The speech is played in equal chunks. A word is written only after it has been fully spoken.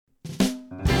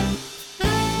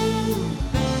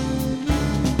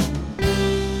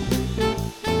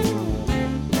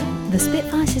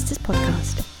Spitfire Sisters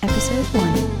podcast, episode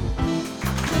 1.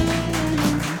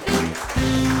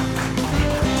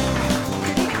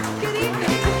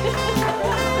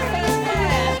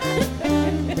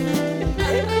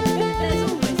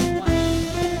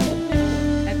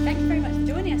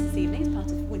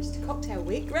 Winchester Cocktail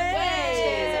Week.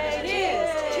 Cheers!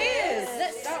 Cheers!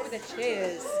 Let's start with a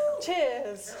cheers.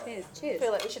 Cheers! Cheers! I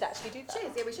feel like we should actually do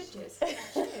cheers. Yeah, we should cheers.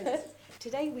 Cheers.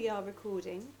 Today we are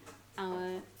recording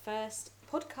our first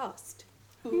podcast.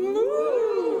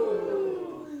 Ooh.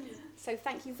 So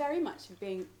thank you very much for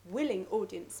being willing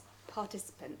audience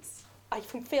participants. I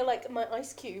feel like my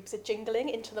ice cubes are jingling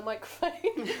into the microphone.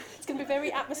 It's going to be a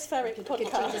very atmospheric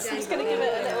podcast. I'm just going to give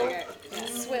it a little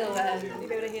swill there. You'll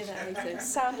be able to hear that later.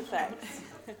 Sound effects.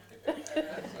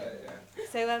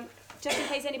 So just in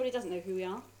case anybody doesn't know who we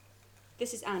are,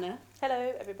 this is Anna.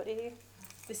 Hello, everybody.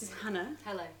 This is Hannah.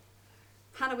 Hello.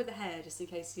 Hannah with the hair, just in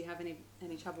case you have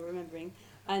any trouble remembering.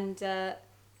 And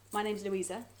my name's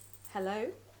Louisa.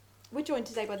 Hello. We're joined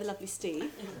today by the lovely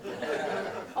Steve,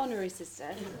 honorary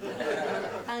sister,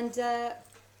 and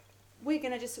we're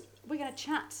gonna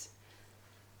chat.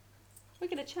 We're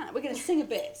gonna chat. We're gonna sing a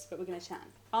bit, but we're gonna chat.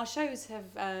 Our shows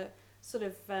have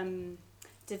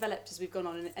developed as we've gone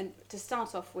on, and to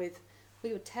start off with,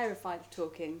 we were terrified of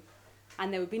talking.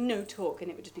 And there would be no talk,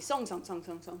 and it would just be song.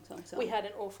 We had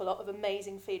an awful lot of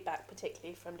amazing feedback,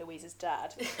 particularly from Louisa's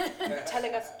dad,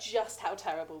 telling us just how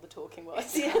terrible the talking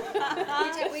was.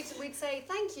 We'd say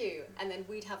thank you, and then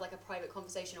we'd have like a private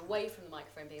conversation away from the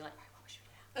microphone, being like, right, what should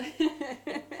we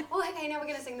have? Oh, okay, now we're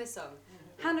going to sing this song.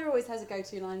 Hannah always has a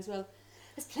go-to line as well.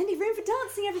 There's plenty of room for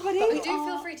dancing, everybody. But we do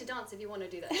feel free to dance if you want to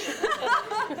do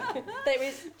that. There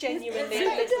is genuinely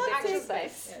a little bit of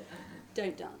space.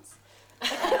 Don't dance.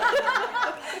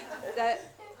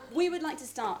 We would like to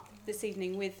start this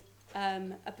evening with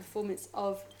a performance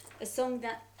of a song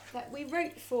that we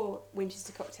wrote for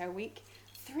Winchester Cocktail Week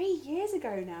 3 years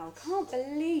ago now. Can't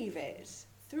believe it.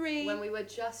 When we were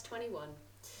just 21.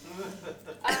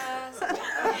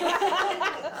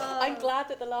 I'm glad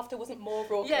that the laughter wasn't more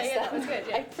raucous. Yeah, that was good.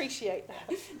 Yeah. I appreciate that.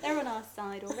 They're on our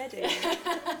side already.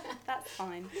 That's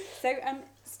fine. So,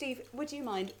 Steve, would you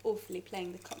mind awfully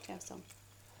playing the cocktail song?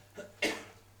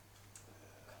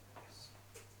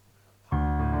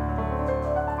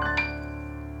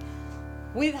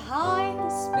 With high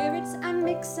spirits and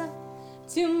mixer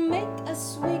to make a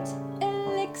sweet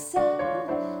elixir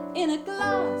in a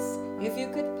glass. If you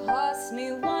could pass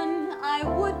me one, I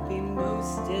would be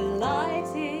most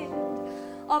delighted.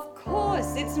 Of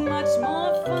course, it's much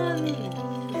more fun,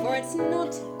 for it's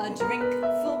not a drink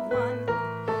for one.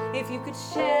 If you could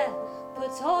share,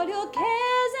 put all your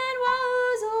cares and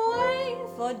woes away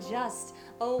for just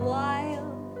a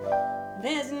while.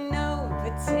 There's no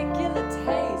particular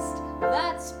taste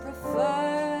that's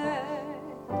preferred,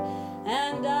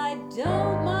 and I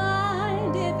don't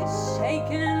mind if it's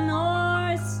shaken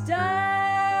or stirred.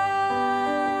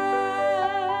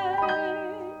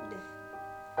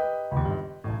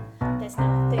 There's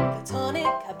nothing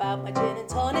platonic about my gin and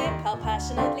tonic. I'll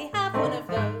passionately have one of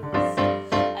those,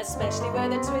 especially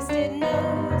with a twisted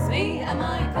nose. Me and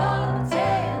my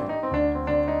cocktail.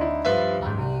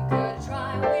 I'm eager to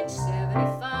try Winch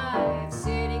 75,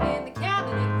 sitting in the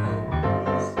cabinet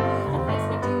rooms, and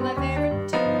listening to my favorite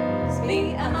tunes. Me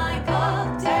and my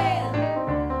cocktail.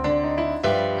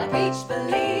 A peach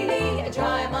Bellini, a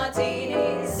dry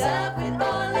martini, served with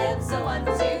olives, a 1,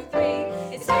 2, 3.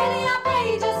 It's really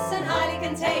outrageous and highly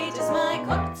contagious, my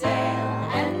cocktail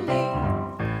and me.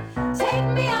 Take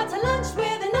me out to lunch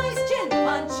with a nice gin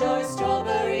punch or a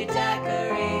strawberry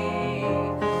daiquiri.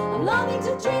 I'm longing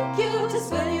to drink you, to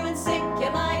swill you and sink you,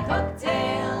 my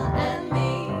cocktail and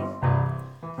me.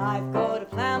 I've got a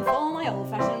plan for my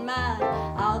old-fashioned man.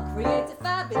 I'll create a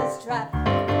fabulous trap.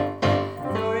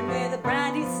 Lure him with a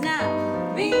brandy snap.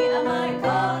 Me and my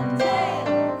cocktail.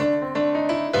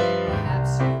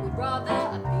 Perhaps you would rather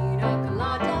a pina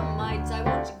colada. Might I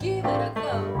want to give it a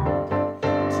go?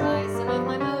 Try some of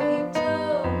my mojito.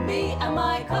 Me and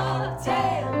my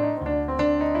cocktail.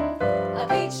 A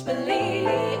peach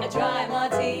Bellini, a dry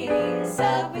martini,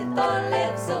 served with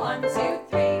olives, a 1, 2,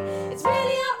 3. It's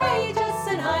really outrageous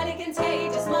and highly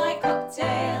contagious, my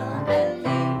cocktail and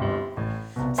me.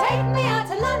 Take me out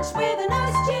to lunch with a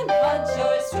nice gin punch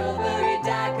or a strawberry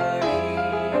daiquiri.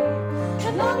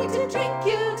 I'm longing to drink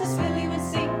you, to swill you and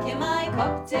sink you, my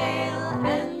cocktail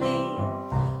and me.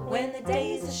 When the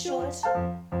days are short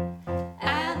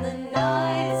and the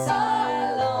nights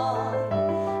are long,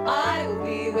 I will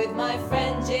be with my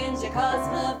friend Ginger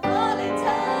Cosmopolitan.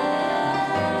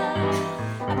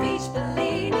 A peach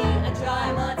Bellini, a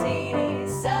dry martini,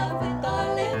 served with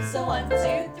olives, a 1,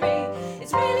 2, 3.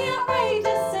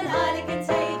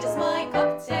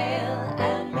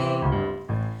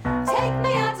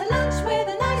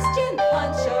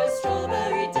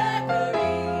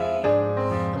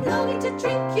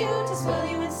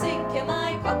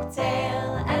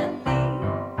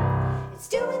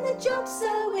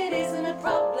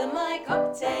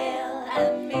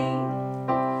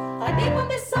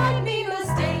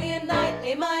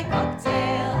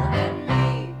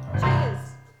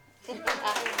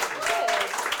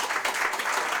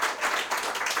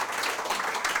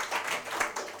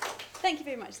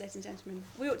 ladies and gentlemen.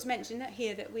 We ought to mention that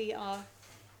here that we are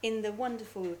in the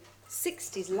wonderful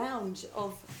 60s lounge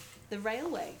of the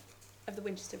railway, of the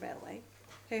Winchester Railway,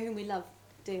 whom we love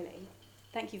dearly.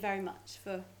 Thank you very much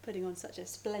for putting on such a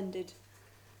splendid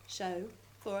show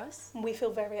for us. We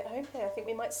feel very at home here. I think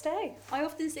we might stay. I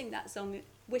often sing that song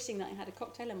wishing that I had a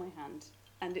cocktail in my hand,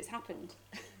 and it's happened.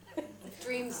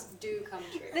 Dreams do come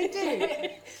true. They do.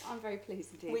 I'm very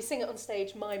pleased indeed. We sing it on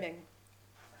stage miming.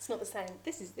 It's not the same.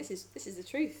 This is the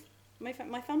truth. My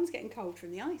thumb's getting cold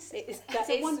from the ice. That It's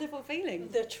a is wonderful feeling.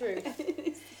 the truth.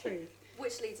 It's the truth.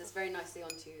 Which leads us very nicely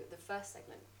onto the first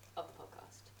segment of the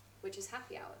podcast, which is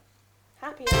Happy Hour.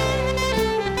 Happy.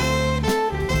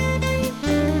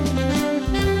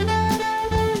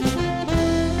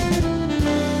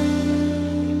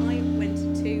 I went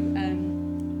to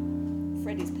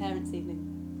Freddie's parents'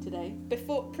 evening today.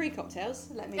 Pre-cocktails,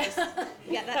 let me just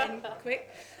get that in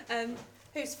quick.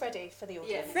 Who's Freddie for the audience?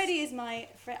 Yes. Freddie is I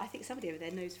think somebody over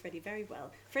there knows Freddie very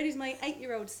well. Freddie's my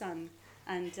 8-year-old son,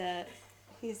 and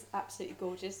he's absolutely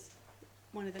gorgeous,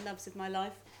 one of the loves of my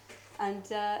life. And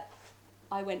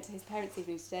I went to his parents'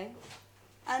 evening today,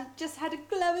 and just had a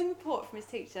glowing report from his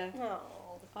teacher. Oh.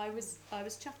 I was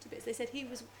chuffed a bit. They said he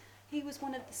was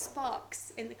one of the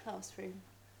sparks in the classroom.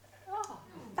 Oh,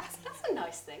 that's a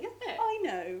nice thing, isn't it? I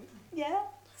know, yeah.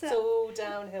 It's all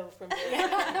downhill from here.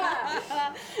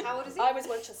 How old is he? I was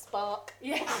once a spark.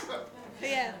 Yeah. But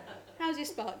yeah, how's your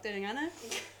spark doing, Anna?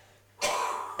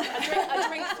 I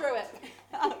drink through it.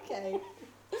 Okay.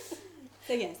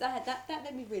 So yes, that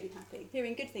made me really happy.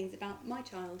 Hearing good things about my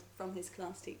child from his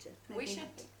class teacher. Made We me should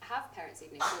happy. have parents'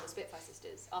 evening for the Spitfire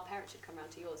Sisters. Our parents should come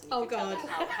round to yours and you Oh, can tell God. them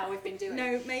how we've been doing.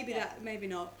 No, maybe Yeah. that, maybe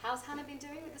not. How's Hannah been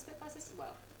doing with the Spitfire Sisters?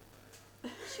 Well,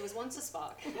 she was once a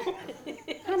spark.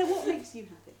 Hannah, what makes you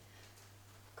happy?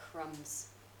 Crumbs.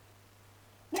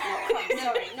 Not crumbs,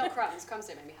 sorry, not crumbs. Crumbs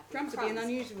don't make me happy. Crumbs would be an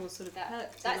unusual sort of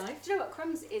perk to life. Do you know what?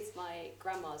 Crumbs is my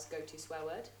grandma's go-to swear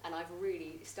word, and I've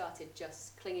really started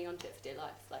just clinging onto it for dear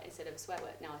life. Like, instead of a swear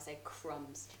word, now I say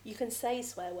crumbs. You can say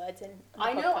swear words in the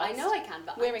I know podcast. I can,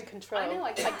 but We're in control. I know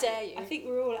I can. I dare you. I think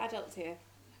we're all adults here.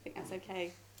 I think that's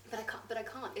okay. But I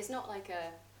can't. It's not like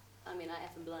I mean, I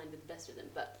effing blind with the best of them,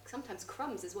 but sometimes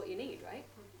crumbs is what you need, right?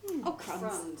 Oh,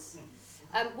 crumbs.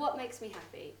 What makes me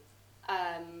happy?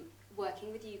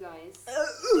 Working with you guys.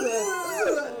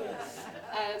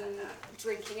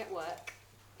 Drinking at work.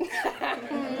 Agreed.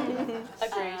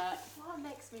 What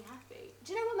makes me happy?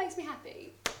 Do you know what makes me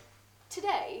happy?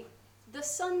 Today, the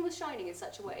sun was shining in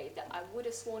such a way that I would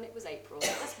have sworn it was April.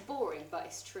 That's boring, but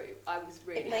it's true. I was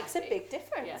really It makes happy. a big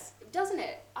difference. Yes, doesn't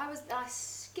it? I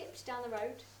skipped down the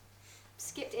road,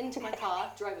 skipped into my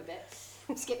car, drove a bit,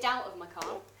 skipped out of my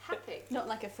car, happy. Not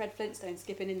like a Fred Flintstone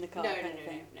skipping in the car. No, kind of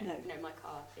thing. no, my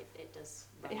car, it does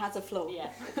run. It has a flaw. Yeah,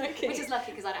 Okay. which is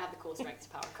lucky because I don't have the core strength to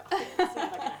power a car. It's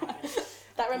never gonna happen.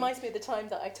 That reminds me of the time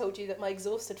that I told you that my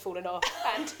exhaust had fallen off,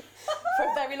 and for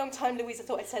a very long time Louisa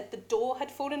thought I said the door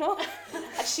had fallen off,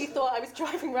 and she thought I was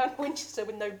driving around Winchester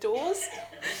with no doors.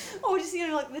 Or just,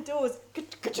 like the doors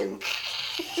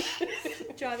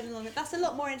driving along. That's a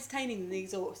lot more entertaining than the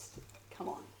exhaust. Come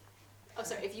on. Oh,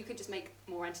 sorry, if you could just make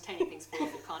more entertaining things for your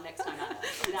car next time out.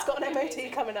 It's got an MOT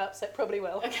coming up, so it probably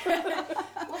will.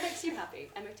 What makes you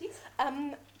happy? MOTs?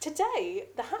 Today,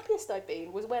 the happiest I've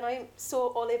been was when I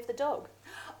saw Olive the dog.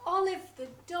 Olive the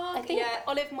dog. I think yeah.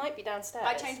 Olive might be downstairs.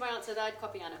 I changed my answer. I'd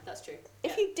copy Anna. That's true.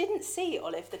 If you didn't see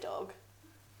Olive the dog,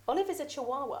 Olive is a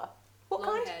Chihuahua. What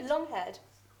kind? Long-haired. Long-haired.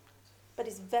 But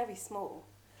is very small.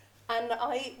 And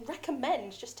I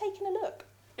recommend just taking a look.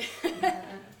 I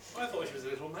thought she was a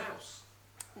little mouse.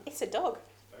 It's a dog.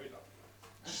 Very lovely.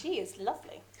 She is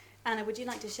lovely. Anna, would you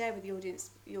like to share with the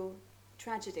audience your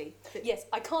tragedy? Yes,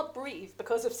 I can't breathe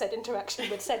because of said interaction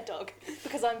with said dog,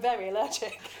 because I'm very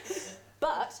allergic.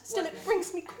 But still, it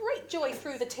brings me great joy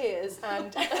through the tears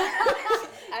and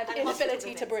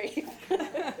inability to breathe.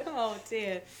 Oh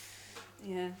dear.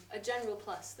 Yeah. A general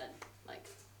plus then, like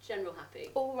general happy.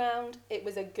 All round, it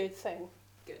was a good thing.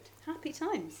 Good. Happy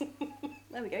times.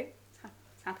 There we go. It's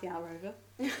happy hour over.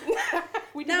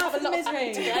 We Now have a for lot the of happy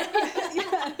misery. today.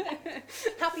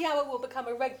 Happy hour will become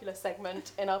a regular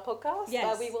segment in our podcast Yes.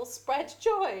 where we will spread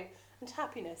joy and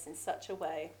happiness in such a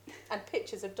way, and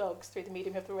pictures of dogs through the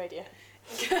medium of the radio.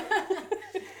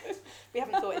 We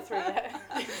haven't thought it through yet.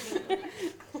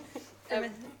 From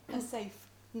a safe,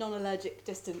 non-allergic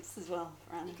distance as well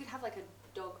for Anna. You could have like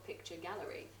a dog picture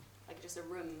gallery, like just a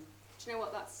room. Do you know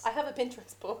what that's? I have a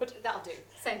Pinterest board. That'll do.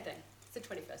 Same thing. It's the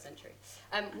 21st century.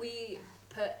 We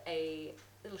put a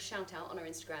little shout out on our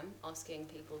Instagram asking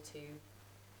people to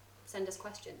send us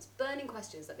questions, burning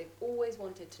questions that they've always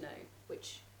wanted to know,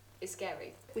 which is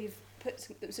scary. We've put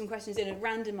some questions in a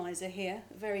randomizer here,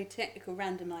 a very technical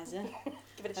randomizer.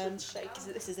 Give it a shake.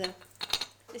 This is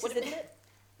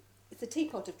it's a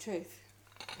teapot of truth.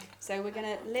 So we're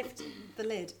going to lift the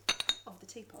lid of the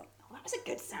teapot. Oh, that was a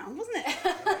good sound, wasn't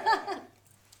it?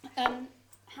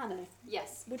 Hannah,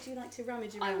 Yes, would you like to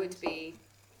rummage around? I would be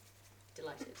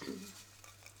delighted.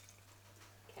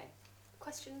 Okay,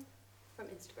 question from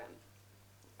Instagram.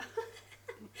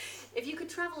 If you could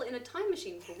travel in a time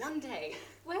machine for one day,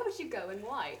 where would you go and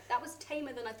why? That was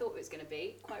tamer than I thought it was going to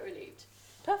be. Quite relieved.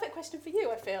 Perfect question for you,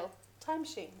 I feel. Time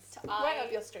machines. Right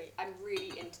up your street. I'm really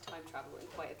into time travel in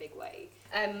quite a big way.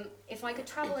 If I could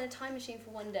travel in a time machine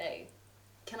for one day,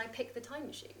 can I pick the time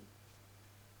machine?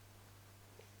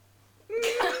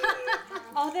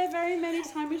 Are there very many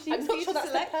time machines? I'm not sure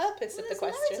that's the purpose of the There's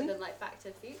loads question. of them, like Back to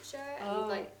the Future and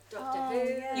like Doctor Who.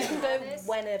 yeah. You can and go TARDIS.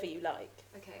 whenever you like.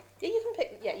 Okay. Yeah, you can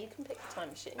pick. Yeah, you can pick the time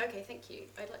machine. Okay, thank you.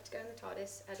 I'd like to go in the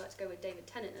TARDIS. I'd like to go with David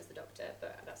Tennant as the Doctor,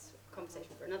 but that's a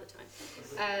conversation for another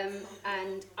time.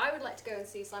 And I would like to go and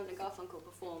see Simon and Garfunkel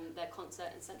perform their concert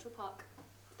in Central Park.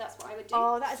 That's what I would do.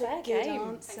 Oh, that is a Fair good game.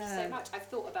 answer. Thank you so much. I've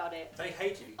thought about it They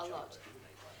hated each a other. lot.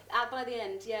 By the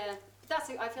end, yeah. That's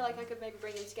it. I feel like I could maybe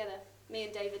bring them together. Me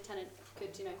and David Tennant could,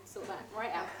 sort that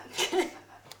right out.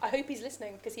 I hope he's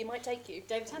listening because he might take you.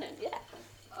 David Tennant? Yeah.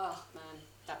 Oh, man.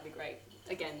 That would be great.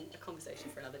 Again, a conversation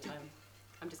for another time.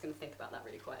 I'm just going to think about that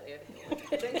really quietly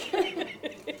over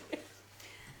here.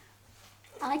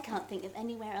 I can't think of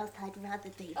anywhere else I'd rather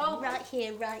be than Oh. right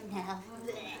here, right now.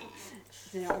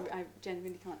 No, I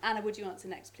genuinely can't. Anna, would you answer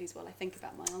next, please, while I think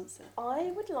about my answer?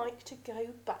 I would like to go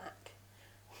back.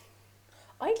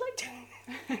 I'd like to.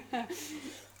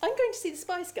 I'm going to see the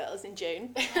Spice Girls in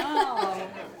June. Oh.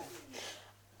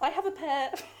 I have a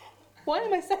pair. Why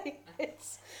am I saying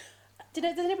this? Does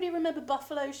anybody remember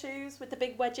buffalo shoes with the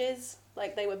big wedges?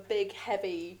 Like they were big,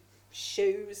 heavy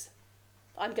shoes.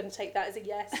 I'm going to take that as a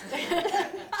yes.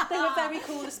 They were very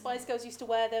cool. The Spice Girls used to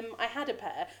wear them. I had a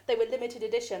pair. They were limited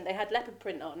edition. They had leopard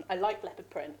print on. I like leopard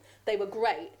print. They were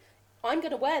great. I'm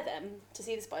going to wear them to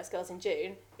see the Spice Girls in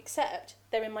June, except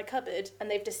they're in my cupboard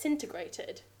and they've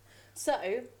disintegrated. So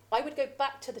I would go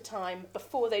back to the time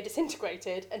before they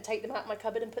disintegrated and take them out of my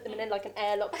cupboard and put them in like an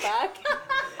airlock bag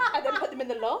and then put them in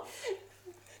the loft.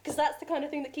 Because that's the kind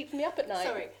of thing that keeps me up at night.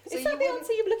 Sorry, so Is that you the wouldn't-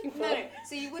 answer you were looking for? No,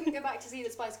 so you wouldn't go back to see the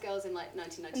Spice Girls in like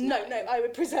 1999? No, I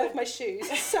would preserve my shoes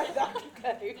so that I could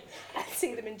go and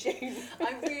see them in June.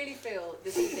 I really feel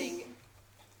this evening,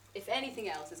 if anything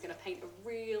else, is going to paint a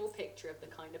real picture of the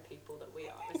kind of people that we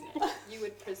are, isn't it? You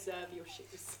would preserve your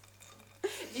shoes.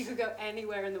 You could go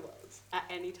anywhere in the world at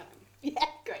any time. Yeah.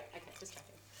 Great. Okay, just checking.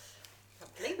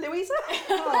 Lovely. Louisa?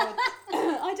 Oh,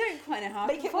 I don't quite know how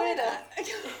Make I can it find wider. that.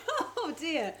 Oh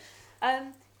dear.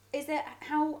 Is there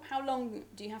how long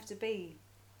do you have to be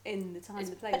in the time and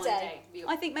the place? One day.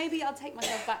 I think maybe I'll take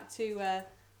myself back to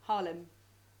Harlem,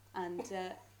 and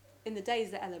in the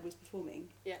days that Ella was performing,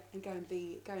 Yeah. and go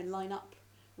and line up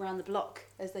around the block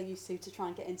as they used to try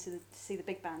and get into to see the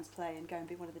big bands play and go and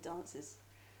be one of the dancers.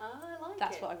 I like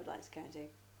That's it. what I would like to go and do.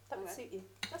 That would Okay. suit you.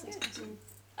 That's good.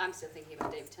 I'm still thinking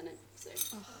about David Tennant, so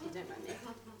you don't mind me.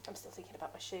 I'm still thinking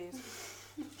about my shoes.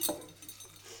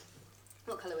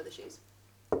 What colour were the shoes?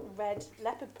 Red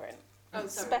leopard print. Oh,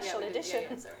 sorry. Special yeah, edition.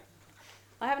 Yeah, sorry.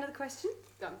 I have another question.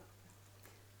 Go on.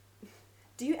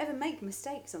 Do you ever make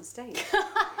mistakes on stage?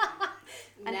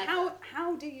 And Never.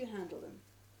 how do you handle them?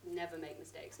 Never make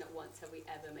mistakes. Not once have we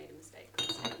ever made a mistake on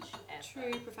stage.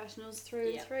 Ever. True professionals through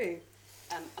Yeah. and through.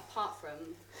 Apart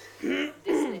from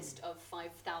this list of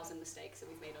 5,000 mistakes that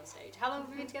we've made on stage. How long have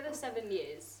we been together? 7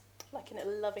 years. Like in a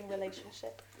loving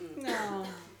relationship. Mm. No.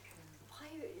 Why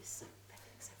are you so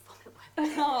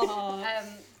vomit Oh.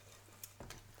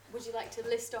 Would you like to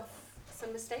list off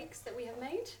some mistakes that we have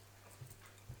made?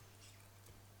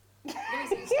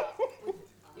 Louisa, you start with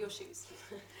your shoes.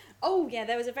 Oh yeah,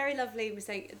 there was a very lovely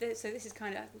mistake. So this is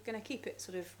kind of, we're going to keep it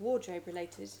sort of wardrobe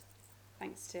related,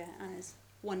 thanks to Anna's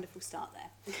wonderful start there.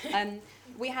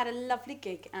 We had a lovely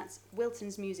gig at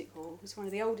Wilton's Music Hall. It's one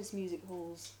of the oldest music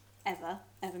halls ever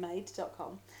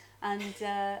made.com, and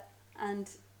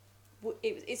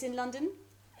it's in London.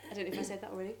 I don't know if I said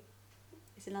that already.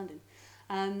 It's in London,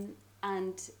 and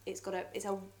it's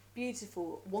a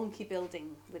beautiful wonky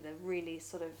building with a really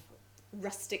sort of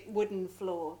rustic wooden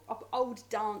floor, old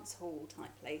dance hall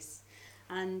type place,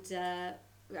 and I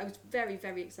was very,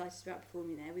 very excited about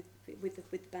performing there with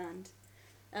the band.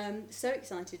 So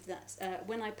excited that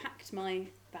when I packed my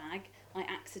bag, I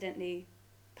accidentally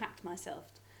packed myself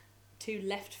 2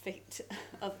 left feet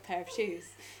of a pair of shoes.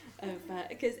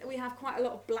 Because we have quite a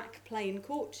lot of black plain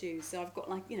court shoes, so I've got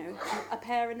like, you know, a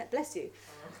pair and bless you,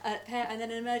 a pair and then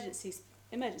an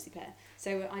emergency pair.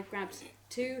 So I grabbed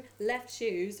 2 left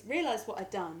shoes, realised what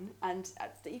I'd done, and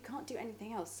that you can't do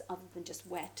anything else other than just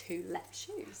wear 2 left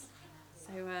shoes.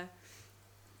 So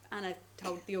and I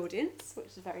told the audience,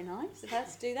 which was very nice of her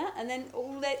to do that, and then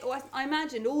I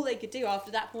imagined all they could do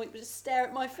after that point was just stare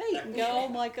at my feet and go, "Oh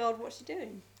my God, what's she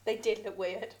doing?" They did look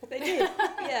weird. They did,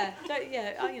 yeah.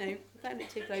 Don't look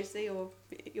too closely, or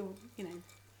you'll, you know.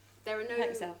 There are hurt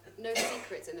yourself. no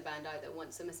secrets in the band either.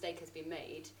 Once a mistake has been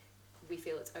made, we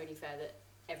feel it's only fair that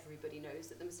everybody knows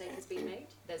that the mistake has been made.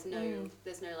 There's no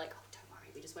like, oh, don't worry,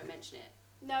 we just won't mention it.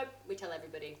 No, we tell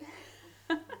everybody.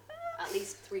 At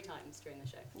least 3 times during the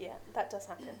show. Yeah, that does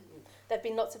happen. There have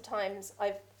been lots of times,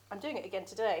 I'm doing it again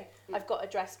today, I've got a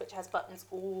dress which has buttons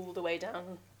all the way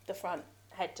down the front,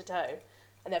 head to toe,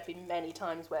 and there have been many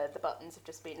times where the buttons have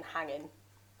just been hanging,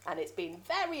 and it's been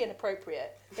very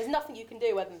inappropriate. There's nothing you can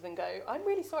do other than go, "I'm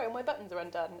really sorry, my buttons are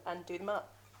undone," and do them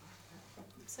up.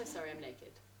 I'm so sorry I'm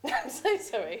naked. I'm so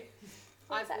sorry.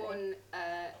 I've worn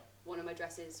one of my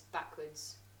dresses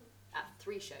backwards at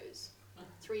 3 shows.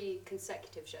 3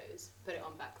 consecutive shows, put it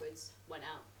on backwards, went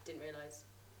out, didn't realise.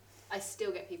 I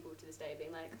still get people to this day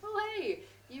being like, "Oh hey,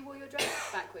 you wore your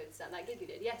dress backwards at that gig you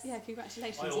did." Yes. Yeah,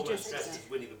 congratulations. I You almost just- dressed as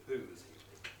Winnie the Pooh this evening.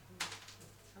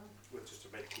 With just a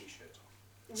red t-shirt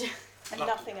on. And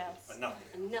nothing else. And nothing.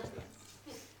 And nothing.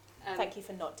 Thank you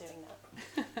for not doing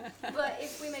that. But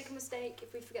if we make a mistake,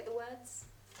 if we forget the words,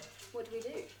 what do we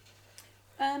do?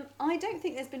 I don't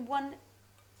think there's been one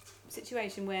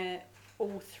situation where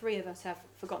all 3 of us have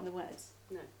forgotten the words.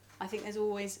 No. I think there's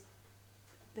always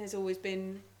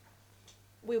been,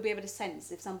 we'll be able to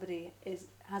sense if somebody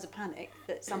has a panic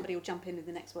that somebody will jump in with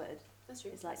the next word. That's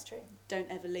true. It's like, That's true. don't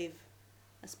ever leave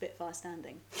a Spitfire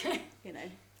standing, you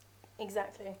know.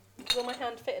 Exactly. Will my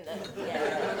hand fit in there?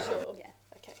 Yeah, sure. Yeah.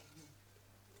 Okay.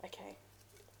 Okay.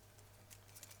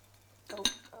 Oh.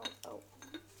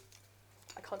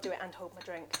 I can't do it and hold my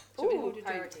drink. Should we Ooh. hold your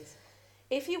drink? Priorities.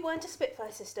 If you weren't a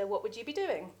Spitfire sister, what would you be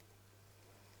doing?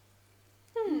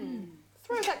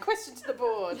 Throw that question to the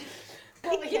board.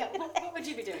 What would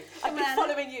you be doing? I've been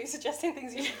following you, suggesting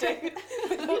things you should do.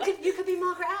 You could be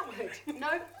Margaret Atwood.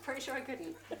 No, pretty sure I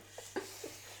couldn't.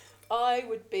 I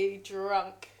would be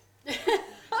drunk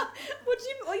What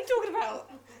are you talking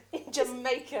about? in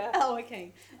Jamaica. Oh,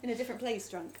 okay. In a different place,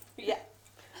 drunk. Yeah,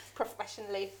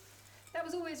 professionally. That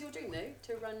was always your dream, though,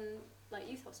 to run like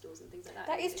youth hostels and things like that.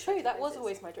 That is true. That was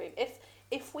always my dream.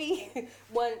 If we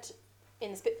weren't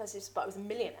in the Spitfire Sisters, but I was a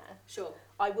millionaire, Sure.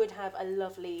 I would have a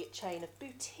lovely chain of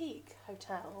boutique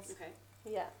hotels. Okay.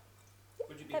 Yeah.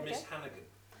 Would you be There we Miss go. Hannigan?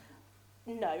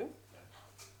 No.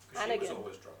 Because she was Hannigan.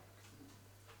 always drunk.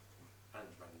 And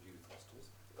ran youth hostels.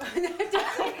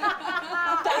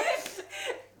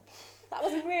 That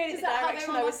wasn't really the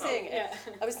direction I was seeing it. Yeah.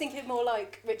 I was thinking more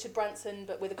like Richard Branson,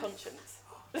 but with a conscience.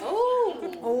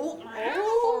 Oh.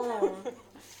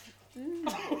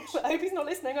 I hope he's not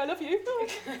listening. I love you.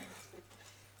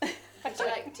 Would you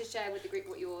like to share with the group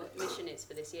what your mission is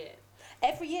for this year?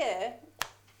 Every year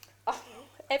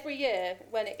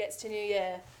when it gets to New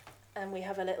Year, and we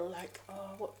have a little like,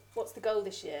 what's the goal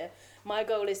this year? My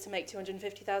goal is to make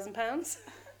 £250,000.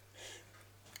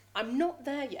 I'm not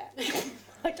there yet.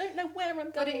 I don't know where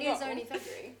I'm going. But it is wrong. only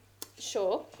February.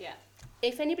 Sure. Yeah.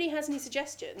 If anybody has any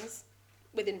suggestions,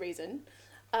 within reason,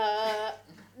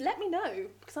 let me know,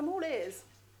 because I'm all ears.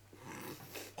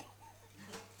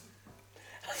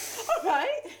 All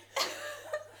right.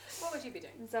 What would you be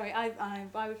doing? Sorry, I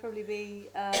would probably be.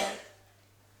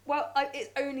 It's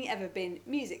only ever been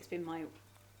music's been my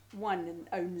one and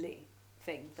only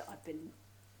thing that I've been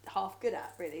half good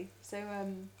at, really. So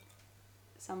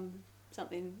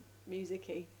something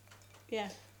music-y. Yeah,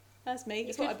 that's me.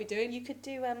 That's what I'd be doing. You could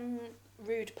do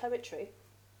rude poetry,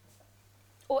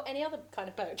 or any other kind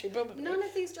of poetry, probably. None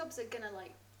of these jobs are gonna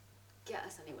like get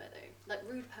us anywhere though. Like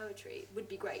rude poetry would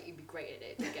be great. You'd be great at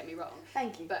it. Don't get me wrong.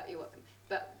 Thank you. But you're welcome.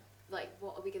 But like,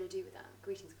 what are we gonna do with that?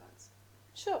 Greetings cards.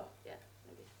 Sure. Yeah,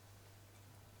 maybe.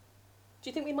 Do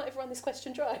you think we might have run this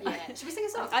question dry? Yeah. Should we sing a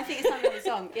song? I think it's time for a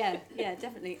song. Yeah,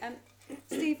 definitely.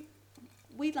 Steve,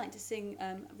 we'd like to sing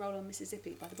 "Roll On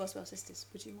Mississippi" by the Boswell Sisters.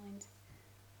 Would you mind?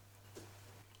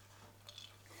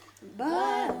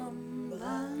 Bum,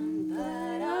 bum,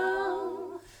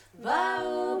 ba-dum,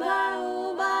 bow,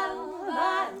 bow, bow,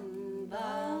 bum,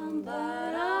 bum,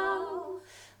 ba-dum,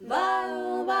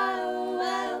 bow, bow,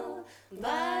 bow,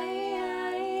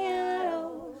 bye-ya-ya-do,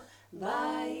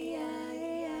 bye-ya-ya-do,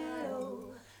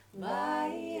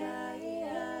 bye-ya-ya-do.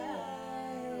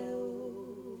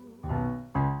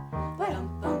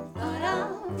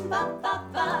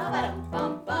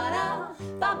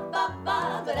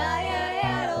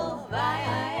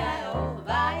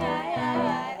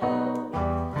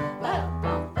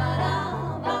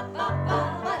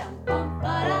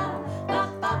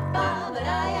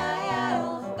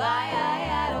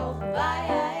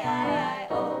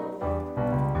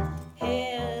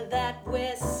 Hear that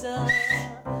whistle,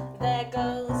 there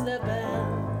goes the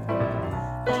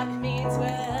bell. That means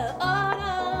we're on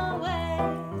our way.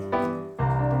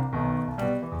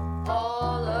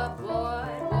 All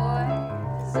aboard,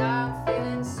 boys, I'm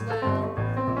feeling swell.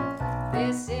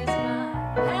 This is my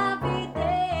Happy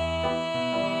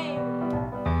day.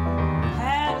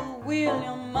 Paddle wheel,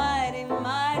 you're mighty,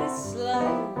 mighty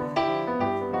slow.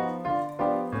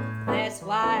 That's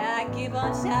why I keep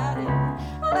on shouting,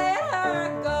 let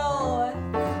her go.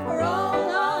 Roll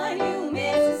on, you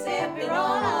Mississippi, roll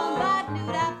on.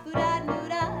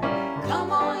 Ba-doo-da-boo-da-doo-da.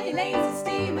 Come on, you lazy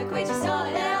steamer, quit your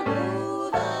stalling and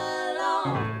move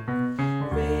along.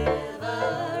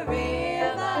 River,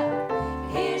 river,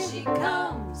 here she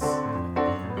comes.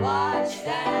 Watch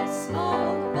that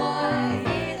smoke, boy,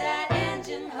 hear that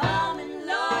engine humming,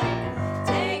 Lord.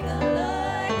 Take a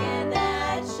look at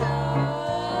that shore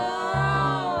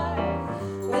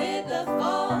with the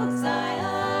folks I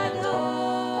adore.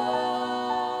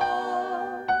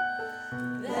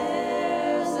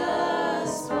 There's a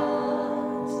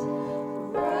spot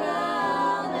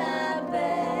round that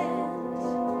bend.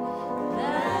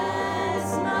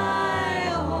 That's my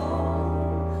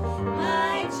home,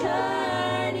 my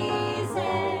journey's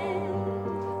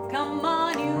end. Come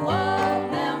on, you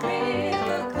old man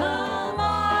river, come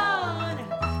on,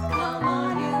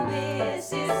 you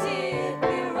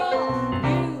Mississippi roll,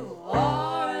 New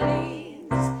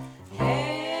Orleans,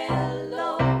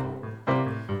 hello,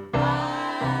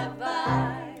 bye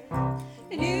bye,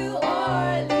 New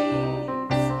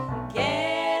Orleans,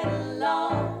 get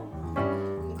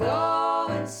along,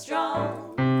 going strong,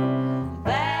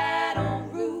 Baton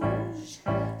Rouge,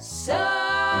 so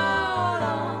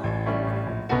long.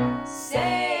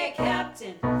 Say,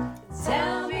 Captain,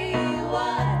 tell me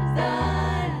what the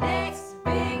next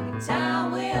big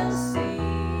town will see.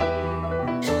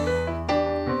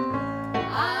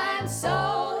 I'm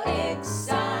so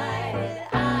excited,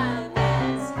 I'm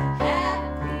as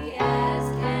happy as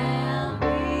can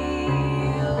be.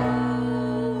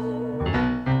 Oh,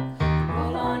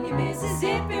 roll on, you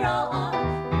Mississippi, roll on.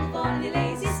 Move on, you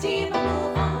lazy steamer,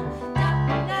 move on. Da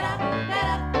da da da da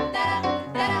da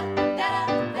da da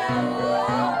da.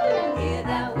 Oh, hear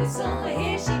that whistle,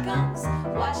 here she comes.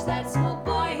 Watch that smoke,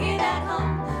 boy, hear that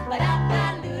hum. Ba da da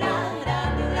doo da da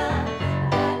doo da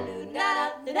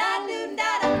da doo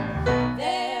da da.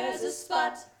 There's a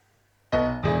spot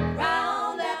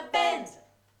round that bend.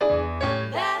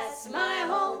 That's my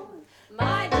home,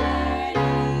 my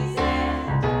journey's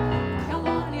end. Come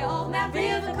on, you old man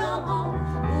river, come on.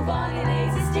 Move on, you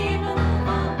lazy steamer, move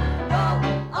on. Roll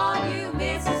on, you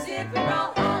Mississippi,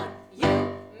 roll on.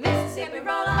 You Mississippi,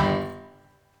 roll on.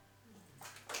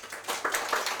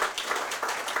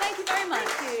 Thank you very much.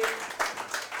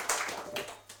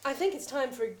 I think it's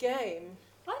time for a game.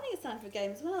 I think it's time for a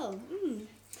game as well.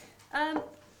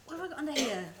 What have I got under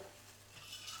here?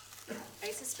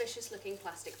 a suspicious looking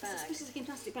plastic bag. Suspicious looking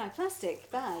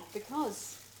plastic bag,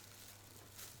 because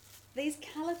these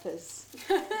calipers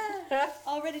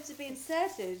are ready to be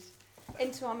inserted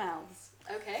into our mouths.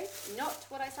 Okay, not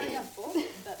what I signed up for,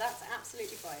 but that's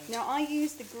absolutely fine. Now, I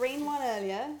used the green one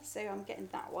earlier, so I'm getting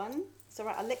that one. It's all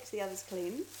right, I licked the others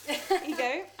clean. Here you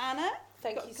go, Anna.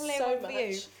 Thank got you a clear so one for you.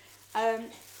 much. Anna,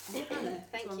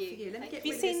 Thank one you. For you. Let me Thank get Have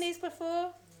you rid of seen this. these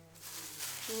before?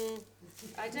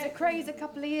 I It was a don't. craze a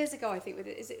couple of years ago, I think. With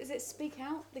it, is it Speak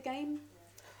Out the game?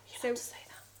 You So- have to say that.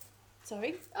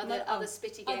 Sorry. Other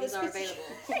spitty Other games are spitty-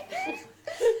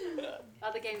 available.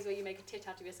 Other games where you make a tit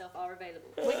out of yourself are available.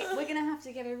 We're going to have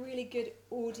to give a really good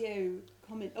audio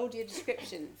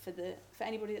description for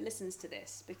anybody that listens to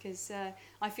this, because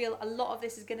I feel a lot of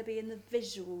this is going to be in the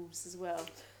visuals as well.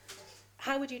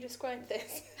 How would you describe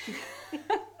this?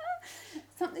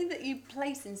 Something that you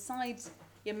place inside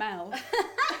your mouth.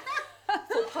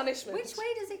 For punishment. Which way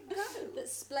does it go?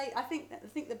 That's splayed. I think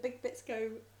the big bits go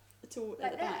at the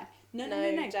Like back. that? No,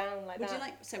 down like Would that. you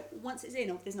like? So once it's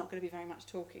in, there's not going to be very much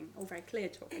talking or very clear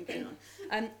talking going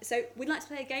on. So we'd like to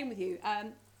play a game with you.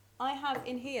 I have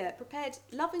in here prepared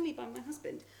lovingly by my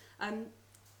husband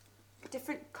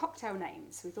different cocktail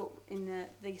names. We thought in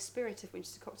the spirit of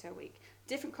Winchester Cocktail Week,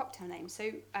 different cocktail names. So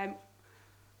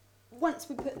once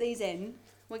we put these in,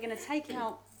 we're going to take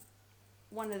out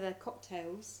one of the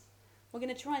cocktails. We're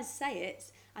going to try and say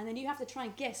it, and then you have to try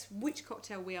and guess which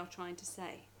cocktail we are trying to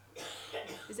say.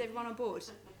 Is everyone on board?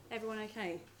 Everyone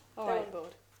okay? They're All right. on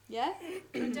board. Yeah?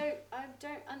 I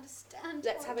don't understand.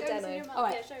 Let's have a goes in demo. your mouth. All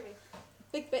right. Yeah, show me.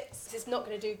 Big bits. This is not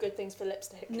going to do good things for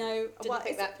lipstick. No, Didn't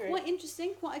think that through. quite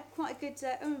interesting. Quite a good.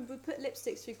 We put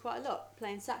lipsticks through quite a lot,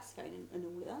 playing saxophone and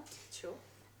all of that. Sure.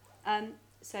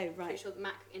 So Pretty right. sure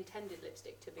Mac intended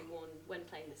lipstick to be worn when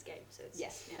playing this game. So it's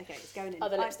Yes. Yeah. Okay, it's going in.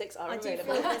 Other lipsticks are I do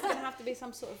available. feel there's going to have to be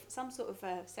some sort of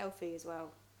selfie as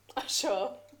well.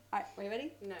 Sure. Right, are you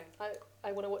ready? No.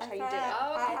 I want to watch how you do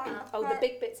Okay. it. Oh, the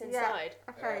big bits inside.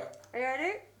 Okay. Are you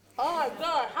ready? Oh my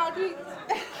god, how do you do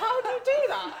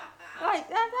that? Right,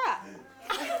 like that.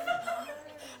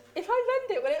 If I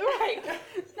bend it, will it rain?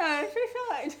 No, it's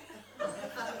fine.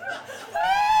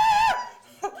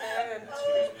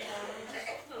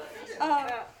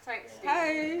 Thanks.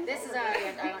 Hey. This is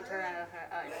I want to run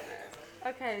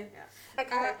Okay.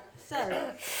 Okay. So.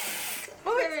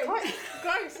 Oh, it's quite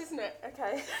gross, isn't it?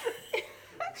 Okay.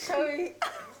 Shall we?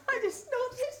 I just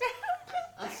snorted.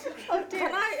 Oh,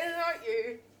 can I invite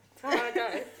you? Can I go?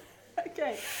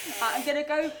 Okay. I'm gonna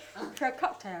go for a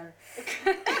cocktail.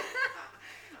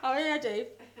 Are you ready?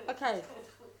 Okay.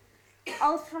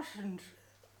 Old fashioned.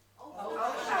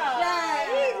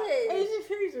 Yeah,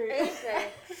 easy.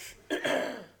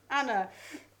 Anna.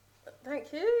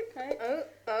 Thank you. Okay.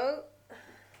 Oh.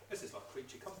 This is like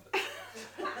creature comfort. Okay.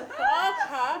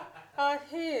 I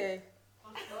hear.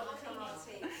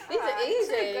 These are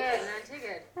easy. Good, man, too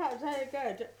good. That's very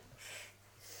good.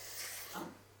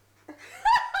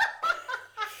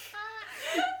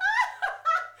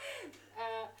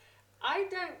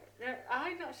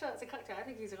 I'm not sure it's a cocktail. I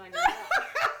think he's winding it up.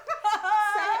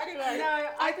 Say it anyway. No,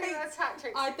 I think think- that's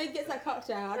tactics. I think it's a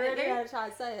cocktail. I think Really? you're gonna try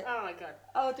and say it. Oh my god.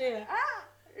 Oh dear.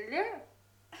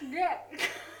 Yeah.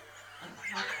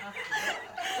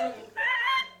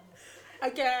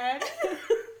 Again.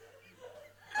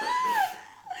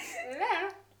 Yeah.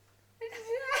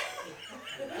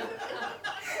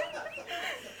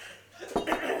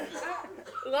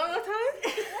 One more time?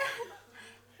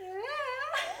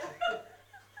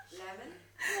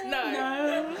 No.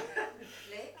 No.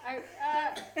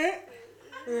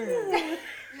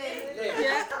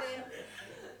 Yeah.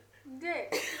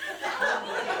 Dick.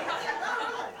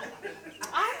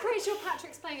 I'm pretty sure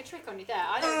Patrick's playing a trick on you there.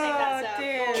 I don't think that's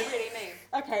dear. really mean.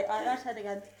 Okay, let's head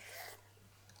again.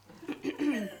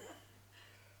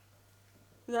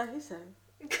 Is that who so?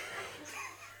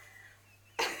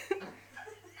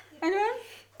 Anyone?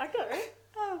 I got it.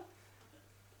 Oh.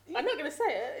 I'm not going to say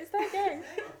it. It's that game.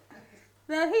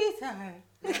 The heater.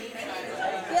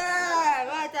 Yeah,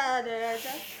 well done,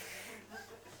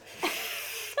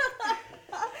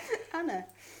 Anna.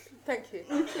 Thank you.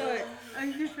 I'm sorry.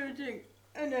 I'm just for a drink.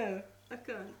 Oh no, I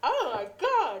can't. Oh my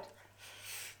god.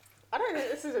 I don't think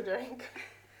this is a drink.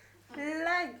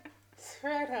 Leg.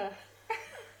 Shredder.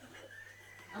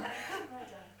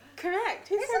 Correct.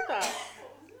 Who said that?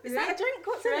 Is that a drink?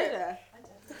 What's in it? Shredder.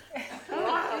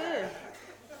 Oh dear.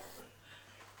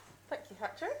 Thank you,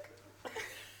 Patrick.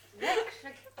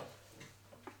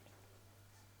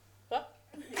 What?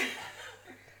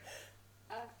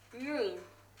 You.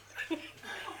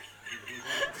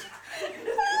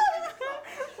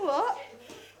 What?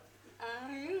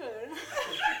 You.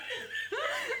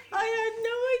 I had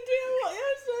no idea what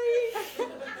you're saying.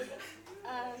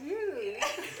 You.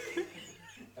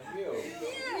 A mule.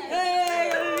 Hey,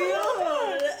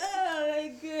 oh, very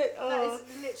good. That Oh. is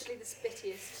literally the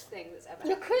spittiest thing that's ever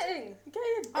You're happened. quitting. Get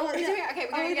in. Oh, we're doing it. Okay,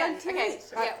 we're Are doing we it again. done too Okay, much?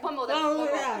 yeah, one more then. One One more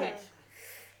more. round. Okay.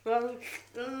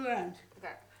 Roll around.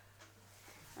 Okay.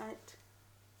 Right.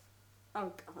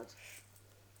 Oh God.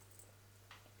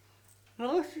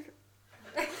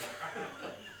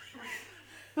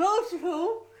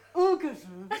 Multiple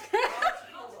orgasm.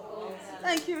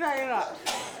 Thank you very much.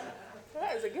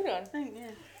 That is a good one. Thank you.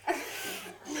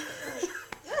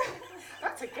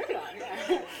 That's a good one.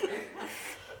 Yeah.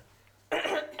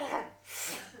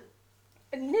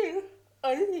 A New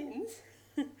Orleans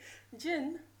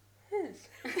gin his.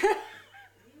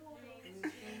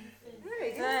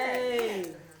 Very good. Hey.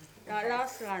 Right,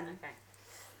 last one. Okay.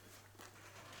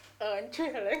 Oh, and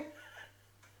trailing.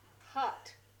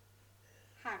 Hot.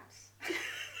 Hands.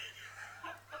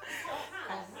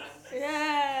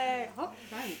 Yay. Oh,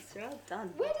 thanks. Well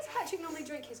done. Where does Patrick normally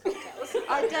drink his cocktails?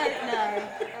 I don't know.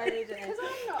 I really don't. Because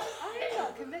I'm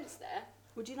not convinced there.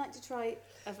 Would you like to try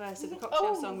a verse of a cocktail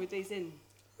Oh. song with these in?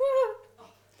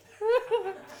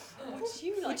 Would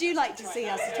you like Would you like to see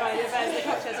us to try a verse of the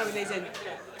cocktail song with these in?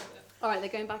 All right, they're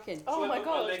going back in. Oh Shall I my put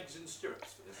god. legs in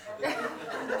stirrups for this?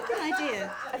 Good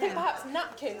idea. I think perhaps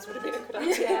napkins would have been a good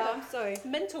idea. Yeah, I'm sorry.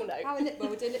 Mental note.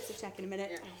 We'll do lipstick check in a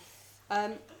minute.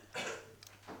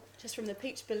 Just from the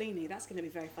peach Bellini. That's going to be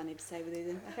very funny to say with you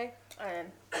then. Okay.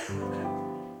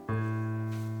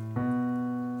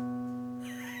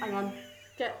 Hang on.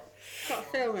 Got to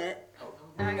film it.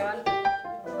 Hang on.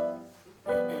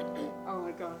 Oh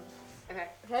my god. Okay.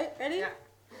 Okay, ready? Yeah.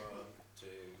 1, 2,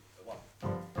 1.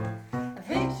 A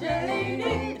peach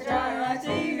Bellini, dry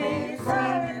martini,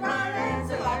 serving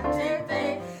violence, a 1, 2,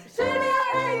 3. Truly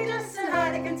outrageous and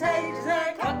highly contagious,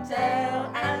 a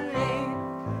cocktail and me.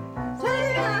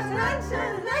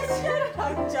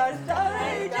 I'm just a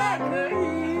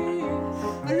daiquiri.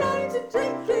 I like to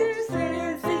drink it, just really a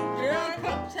secret, a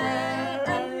cocktail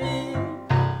and me.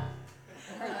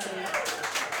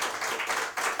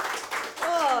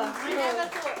 Oh, I never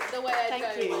thought the way I'd Thank go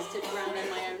you. was to drown in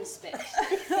my own spit.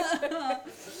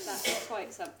 That's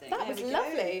quite something. That was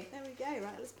lovely. There we go, right,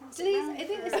 let's pass So it these, round. I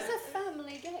think this is a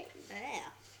family game. Yeah.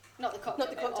 Not the cocktail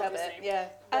Not the cocktail bit, obviously. yeah.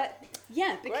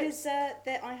 Yeah, because I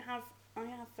have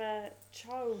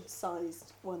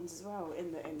child-sized ones as well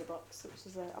in the box, which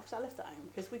is I left at home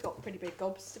because we got pretty big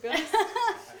gobs, to be honest. So,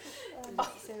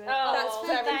 Oh, That's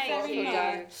very thank thoughtful, you.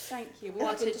 Dan. thank you.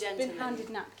 What a We've gentleman. been handed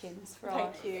napkins for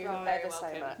Thank you for our very ever so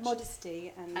welcome. much.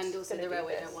 modesty and And also Gonna the do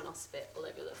railway this. don't want our spit all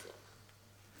over the floor.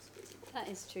 that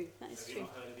is true. That is Have you true.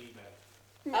 not heard of email?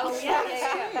 Oh yeah.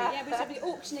 Yeah, we should be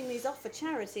auctioning these off for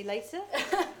charity later.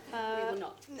 We will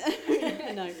not.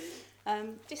 No.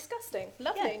 Disgusting.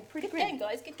 Lovely. Yeah, pretty Good grim. game,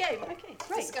 guys. Good game. Okay,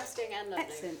 great. Disgusting and lovely.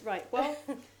 Excellent. Right. Well,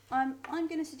 I'm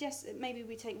going to suggest that maybe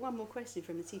we take one more question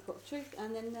from the Teapot of Truth,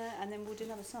 and then we'll do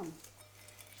another song.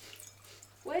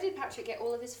 Where did Patrick get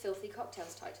all of his filthy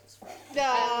cocktails titles from?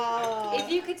 Oh. If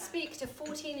you could speak to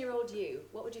 14-year-old you,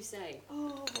 what would you say?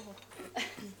 Oh.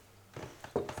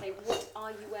 Say, what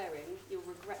are you wearing? You'll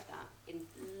regret that in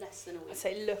less than a I week.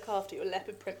 say, look after your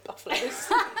leopard print buffaloes.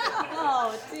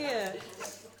 Oh dear.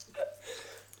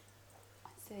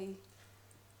 I'd say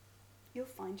you'll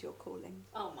find your calling.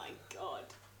 Oh my god.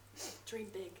 Dream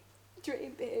big.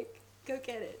 Dream big. Go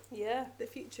get it. Yeah. The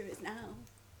future is now.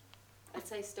 I'd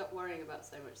say stop worrying about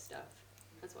so much stuff.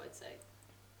 That's what I'd say.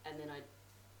 And then I'd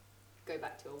go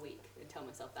back to a week and tell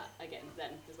myself that again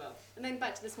then as well. And then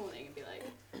back to this morning and be like,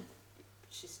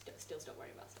 just still stop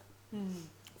worrying about stuff.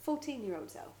 14-year-old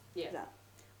self. Yeah. That.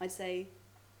 I'd say,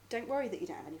 don't worry that you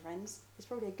don't have any friends. It's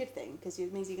probably a good thing because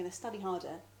it means you're going to study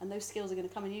harder, and those skills are going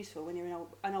to come in useful when you're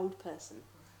an old person.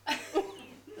 Fair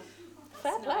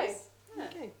That's play. nice. Yeah.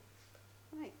 Okay.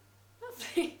 Right.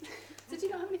 Lovely. Did you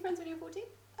not have any friends when you were 14?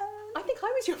 I think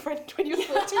I was your friend when you were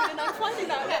 14 and I'm finding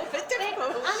that a little bit difficult.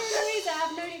 Anna and Louisa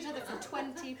have known each other for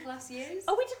 20 plus years.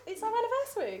 Oh, it's our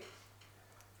anniversary.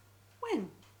 When?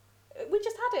 We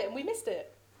just had it and we missed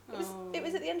it. Oh. It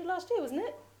was at the end of last year, wasn't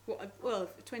it? What, well,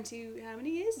 20, how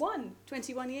many years?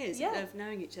 21 years Yeah. of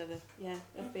knowing each other. Yeah,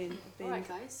 of being Alright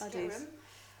guys, get buddies. room.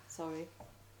 Sorry.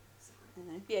 I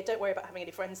know. Yeah, don't worry about having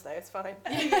any friends though, it's fine.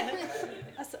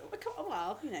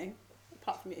 Well, you know,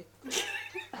 apart from you.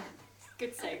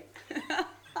 Good save.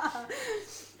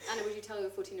 Anna, would you tell your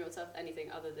 14-year-old self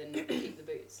anything other than keep the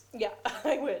boots? Yeah,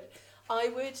 I would. I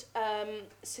would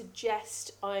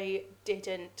suggest I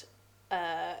didn't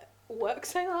work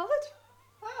so hard.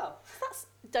 Wow.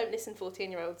 Don't listen,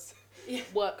 14-year-olds. Yeah.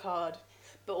 Work hard,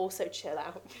 but also chill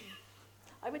out.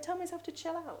 I would tell myself to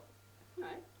chill out.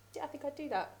 Alright. Yeah, I think I'd do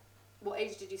that. What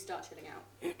age did you start chilling out?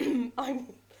 I'm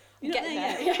You're not getting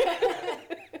there there.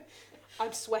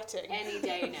 I'm sweating. Any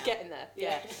day now. Getting there,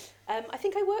 yeah. I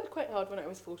think I worked quite hard when I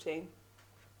was 14.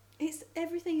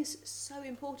 Everything is so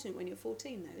important when you're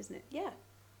 14 though, isn't it? Yeah.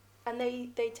 And they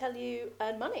tell you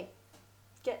earn money,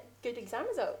 get good exam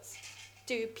results,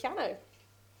 do piano,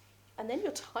 and then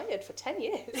you're tired for 10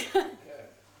 years.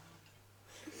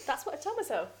 That's what I tell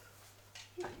myself.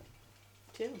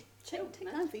 Chill. Chill.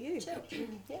 Take time for you. Chill.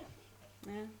 Yeah.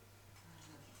 Yeah.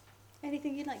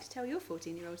 Anything you'd like to tell your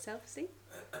 14-year-old self, Steve?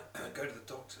 Go to the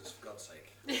doctors, for God's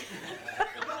sake.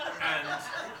 And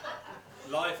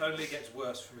life only gets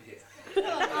worse from here.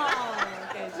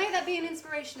 May that be an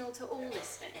inspirational to all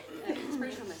listening.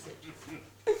 Inspirational message.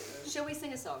 Shall we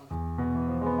sing a song?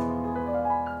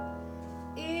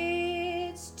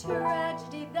 It's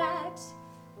tragedy that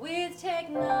with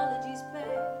technology's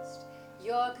best,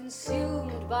 you're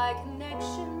consumed by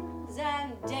connections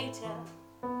and data,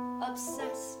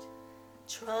 obsessed,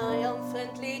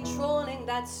 triumphantly trawling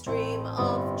that stream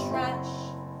of trash,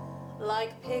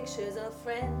 like pictures of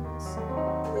friends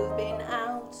who've been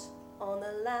out on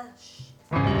the lash.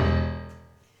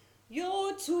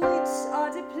 Your tweets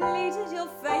are depleted, your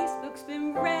Facebook's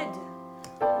been read.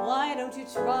 Why don't you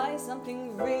try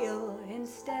something real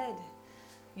instead?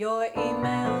 Your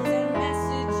emails and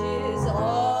messages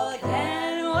all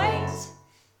can wait.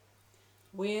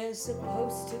 We're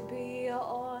supposed to be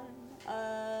on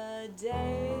a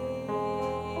date.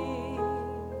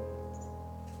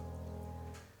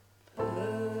 Put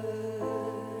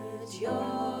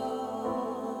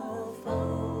your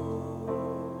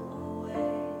phone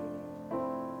away.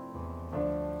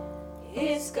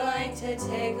 It's going to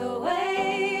take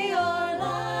away your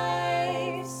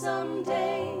life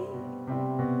someday.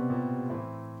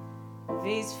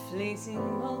 These fleeting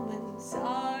moments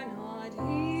are not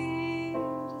here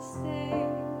to stay.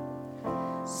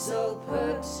 So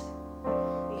put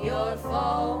your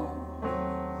phone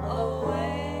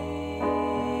away.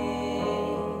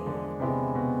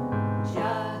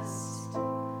 Just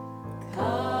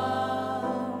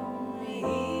come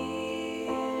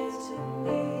here to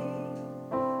me,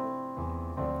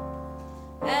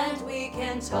 and we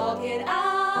can talk it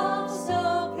out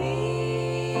so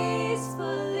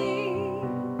peacefully.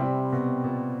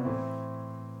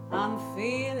 I'm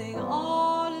feeling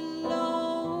all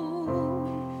alone.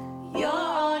 You're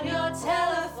on your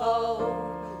telephone.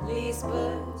 Please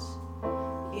put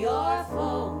your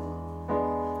phone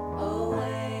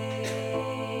away.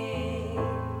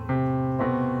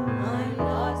 I'm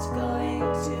not going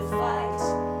to fight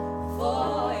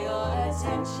for your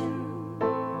attention.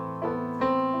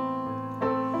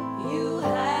 You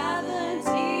haven't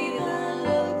even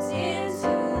looked into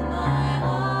my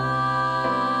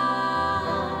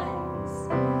eyes,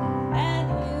 and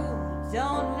you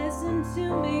don't listen to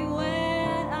me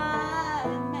when I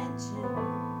mention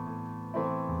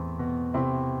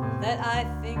that I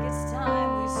think it's time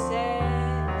we said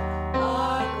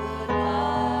our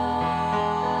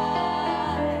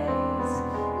goodbyes.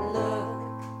 Look,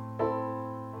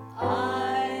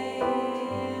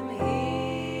 I'm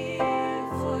here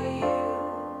for you.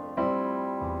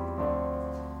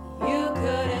 You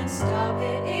couldn't stop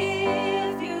it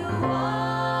if you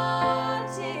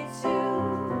wanted to.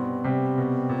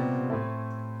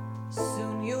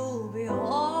 Soon you'll be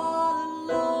all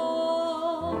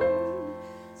alone,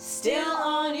 still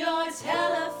on your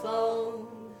telephone.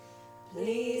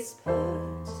 Please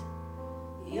put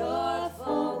your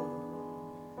phone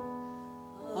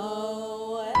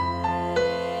away.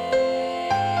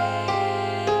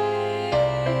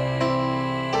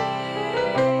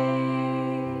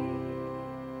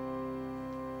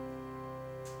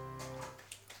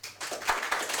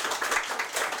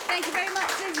 Thank you very much,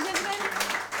 ladies and gentlemen.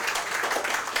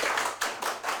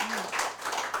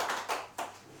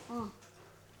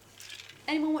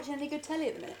 Anyone watching any good telly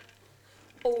at the minute?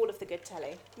 All of the good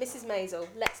telly. Mrs. Maisel,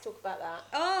 let's talk about that.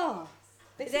 Oh,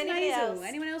 Is Mrs. anybody Maisel. else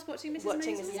Anyone else watching Mrs.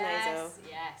 watching Maisel? Mrs. Yes,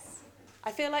 yes.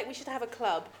 I feel like we should have a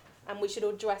club and we should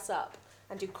all dress up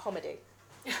and do comedy.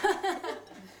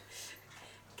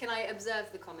 Can I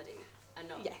observe the comedy and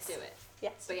not Yes. do it?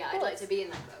 Yes. But yeah, of I'd like course. to be in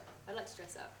that club. I'd like to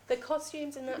dress up. The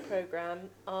costumes in that programme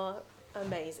are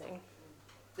amazing.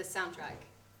 The soundtrack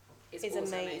is It's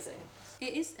also amazing.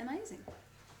 It is amazing.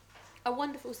 A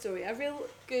wonderful story. A real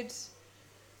good,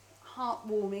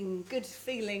 heartwarming, good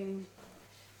feeling.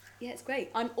 Yeah, it's great.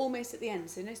 I'm almost at the end,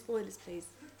 so no spoilers, please.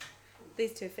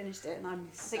 These two have finished it, and I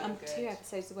think I'm good. 2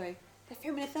 episodes away. They're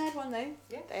filming a third one, though.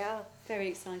 They are. Very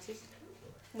excited.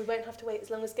 We won't have to wait as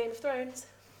long as Game of Thrones.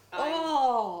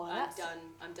 Oh, I'm that's... done.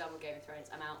 I'm done with Game of Thrones.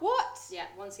 I'm out. What? Yeah,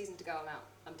 1 season to go. I'm out.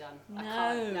 I'm done. I No.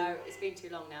 can't. No, it's been too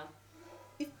long now.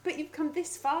 But you've come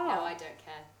this far. No, I don't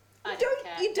care. I You don't don't-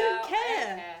 care. you don't No, I care?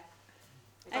 don't care.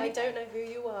 I don't know who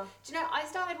you are. Do you know, I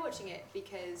started watching it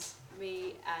because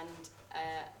me and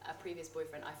a previous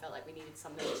boyfriend, I felt like we needed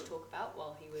something to talk about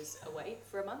while he was away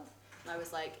for a month. And I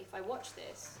was like, if I watch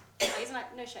this, he's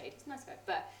like, no shade, he's a nice guy,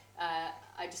 but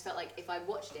I just felt like if I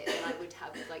watched it, then I would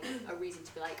have like a reason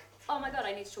to be like, oh my god,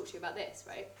 I need to talk to you about this,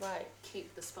 right? Right.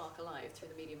 Keep the spark alive through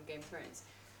the medium of Game of Thrones.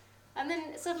 And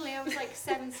then suddenly I was like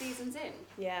 7 seasons in,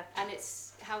 Yeah. and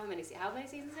it's how many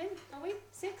seasons in are we?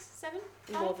 6, 7,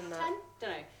 5, More than that. 10? Don't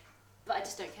know. But I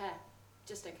just don't care.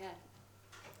 Just don't care.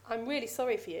 I'm really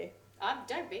sorry for you.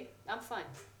 Don't be. I'm fine.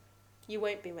 You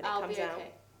won't be when it I'll comes be okay. out.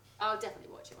 I'll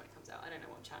definitely watch it when it comes out. I don't know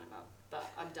what I'm chatting about, but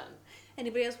I'm done.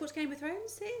 Anybody else watch Game of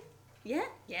Thrones here? Yeah?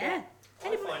 Yeah.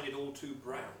 I find it all too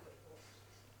brown.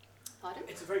 Pardon?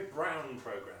 It's a very brown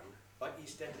programme. Like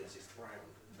EastEnders is brown.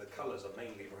 The colours are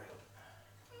mainly brown.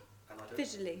 And I don't,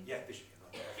 Visually? Yeah, visually.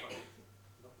 I find it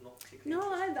not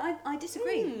particularly No, I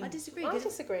disagree. I disagree. I 'cause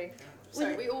disagree.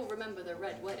 Sorry, we all remember the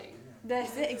Red Wedding.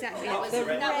 That's it, exactly. That was the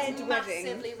red that wedding. was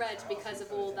massively red because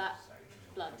of all that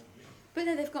blood. But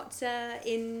no, they've got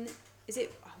in, is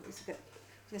it, oh, it's a bit, I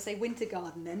was going to say Winter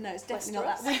Garden then. No, it's definitely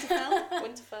not that. Winterfell.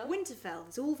 Winterfell. Winterfell.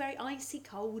 It's all very icy,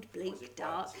 cold, Was bleak, it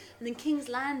dark. white? And then King's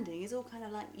Landing is all kind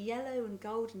of like yellow and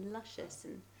gold and luscious.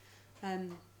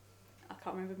 And I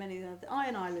can't remember many of the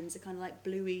Iron Islands are kind of like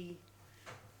bluey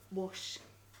wash.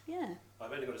 Yeah.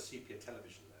 I've only got a sepia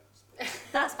television now. So.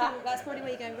 That's probably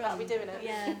where you're going wrong. I'll be doing it.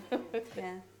 Yeah.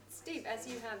 Yeah. Steve, as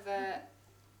you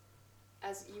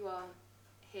are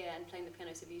here and playing the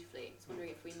piano so beautifully, I was wondering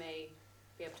if we may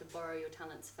be able to borrow your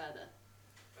talents further.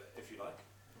 If you like.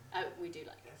 We do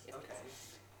like. Yes. Yes, Okay.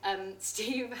 please.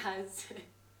 Steve has.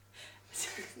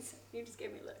 You just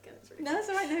gave me a look, and it's really. No, that's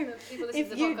all right. No. People listening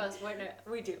to the podcast won't know.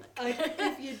 We do like.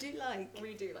 If you do like.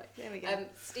 We do like. There we go.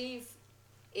 Steve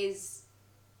is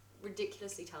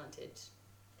ridiculously talented,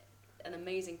 an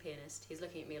amazing pianist. He's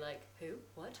looking at me like, who?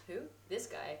 What? Who? This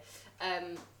guy.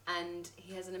 And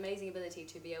he has an amazing ability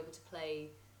to be able to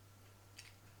play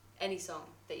any song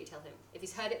that you tell him. If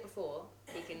he's heard it before,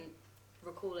 he can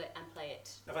recall it and play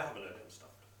it. If I haven't heard it, I'm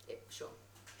stumped. Sure.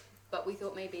 But we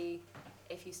thought maybe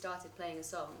if you started playing a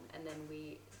song and then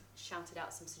we shouted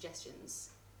out some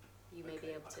suggestions, you may be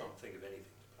able to. I can't think of anything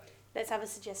to play. Let's have a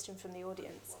suggestion from the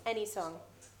audience. Any song.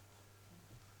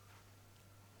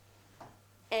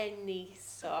 Any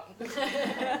song. Do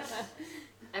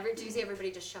you see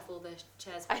everybody just shuffle the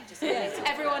chairs back? Just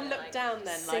Everyone look down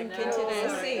then. Sink like, into no. their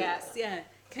sorry, seats. Yeah.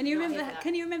 Can you Not remember? here for that.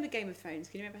 Can you remember Game of Thrones?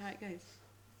 Can you remember how it goes?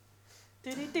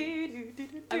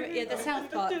 Yeah, the South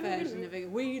Park version of it.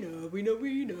 We know, we know,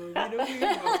 we know, we know, we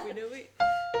know, we know, we.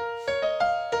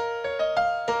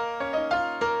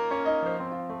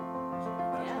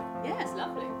 Yeah, it's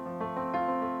lovely.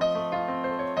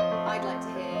 I'd like to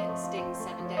hear Sting's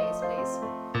 7 Days, please.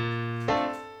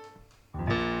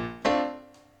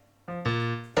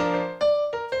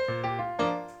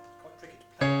 Quite tricky to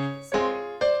play. Sorry.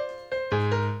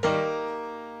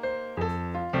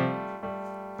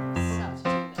 Such a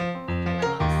tune,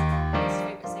 though. My mum's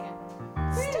favourite singer.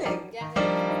 Really? Yeah.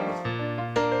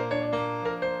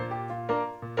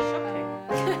 Shocking.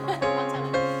 I'll tell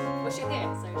her. Well, she'll hear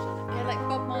it, so she'll know. Yeah, like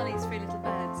Bob Marley's Three Little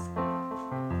Birds.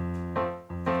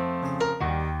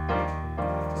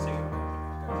 Sing it.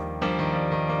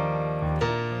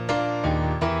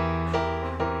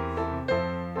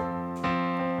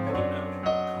 I don't know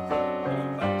anymore.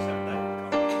 I'm playing 7 days.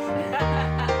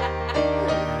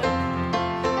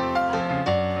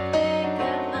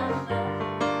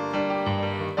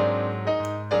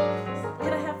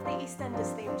 Can I have the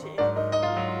EastEnders theme tune?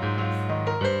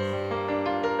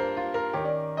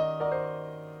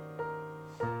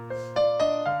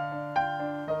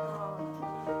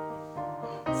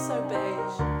 So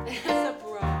beige. So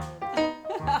brown.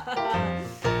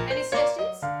 Any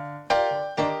suggestions?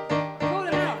 Call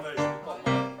them out. Version of Bob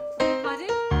Marley.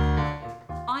 Pardon?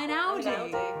 Iron Audi.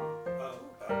 Oh,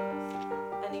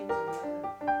 Any... is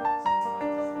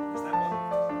that one?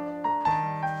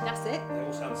 That's it. They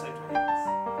all sound the same to me.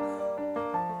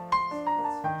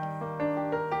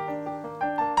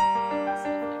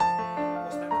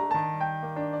 What's that called?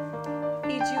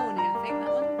 E Giorni, I think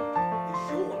that one.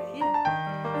 Surely. Yeah.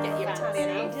 Get your Italian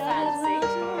out. Fancy.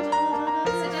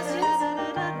 Suggestions?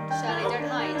 Shirley, don't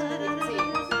hide. We can see you.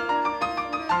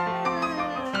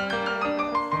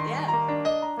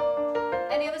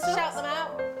 Yeah. Any other songs? Shout them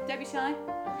out. Don't be shy.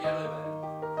 Piano Man.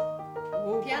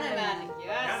 Ooh, Piano Man.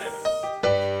 Piano Yes. Man.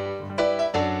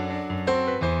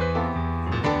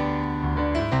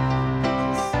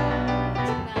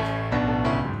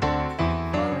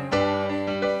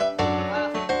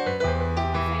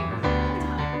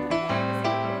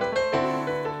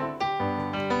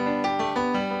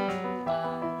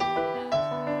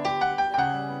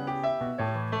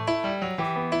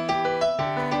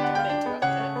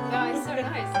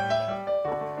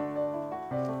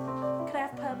 Can I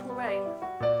have Purple Rain?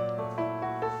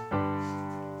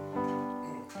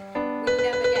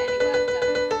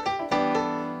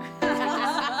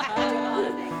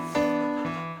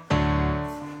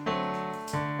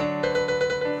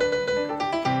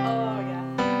 Oh yeah.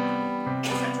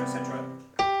 Etc. Etc.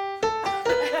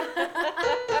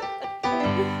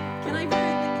 Can I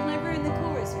ruin the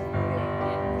chorus for you?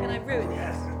 Can I ruin it?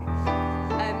 Yes.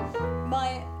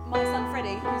 My son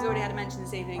Freddie, who's already had a mention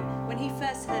this evening, when he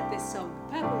first heard this song,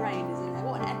 Purple Rain, is in there,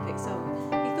 what an epic song.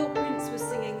 He thought Prince was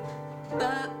singing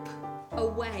Burp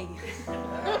Away.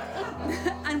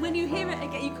 And when you hear it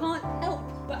again, you can't help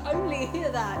but only hear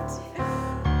that.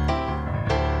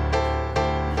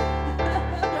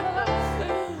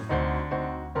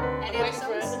 Any other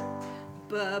songs?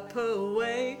 Burp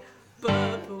away,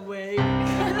 burp away.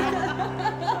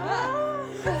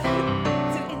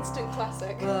 It's an instant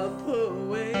classic. Burp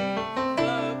away,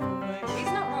 burp away.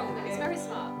 He's not wrong, but he's very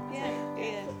smart. Yeah,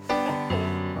 yeah.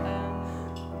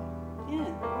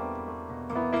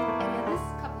 Any others?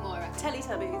 Couple more, I reckon.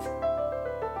 Teletubbies.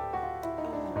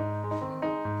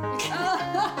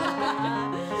 Yeah.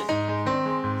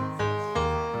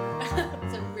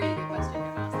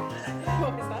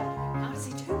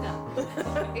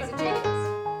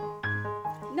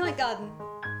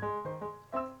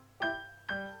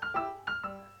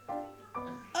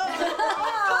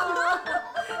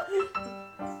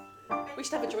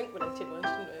 should have a drink-related one,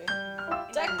 shouldn't we?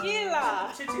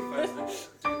 Tequila! Titty first.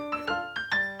 Is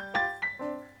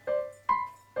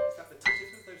that the titty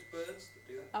of those birds that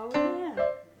do that? Oh yeah.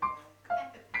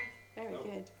 Very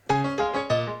good.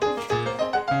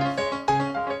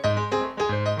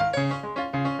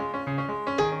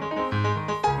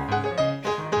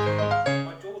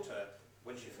 My daughter,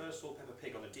 when she first saw Peppa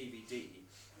Pig on a DVD,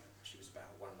 she was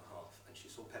about 1.5, and she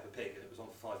saw Peppa Pig, and it was on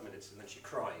for 5 minutes, and then she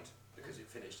cried because it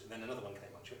finished, and then another one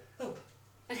came on. She went, oh.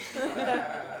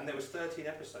 And there was 13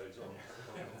 episodes on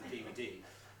the DVD,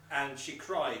 and she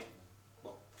cried,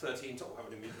 13 total, how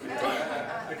many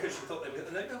because she thought they were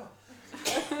going to go.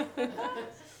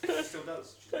 She still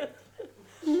does. She's like,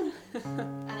 And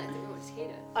I think we want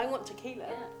tequila. I want tequila.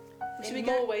 Yeah. Should In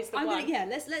we more go? ways than I'm one. gonna, yeah.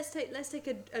 Let's take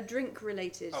a drink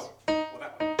related. oh, well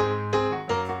that one.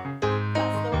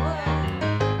 That's the one.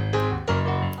 I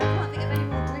can't think of any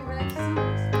more drink related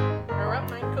songs.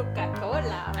 Rum and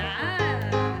Coca-Cola.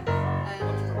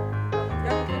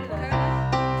 Rum Coca-Cola.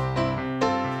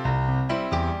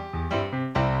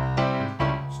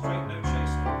 Straight no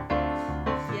chaser.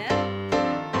 Yeah.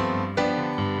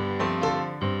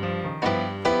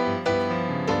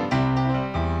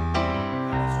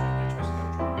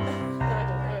 No, I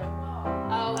don't know.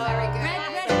 Oh, very good.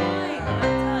 Red wine. Well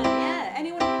done. Yeah.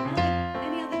 Anyone?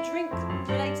 Any other drink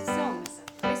related songs?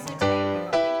 Mr. T, we've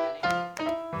got to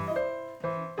think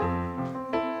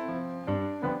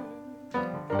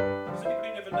Has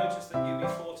anybody never noticed that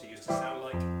UB40 used to sound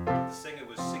like the singer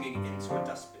was singing into a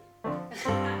dustbin? Next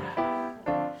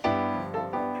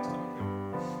time you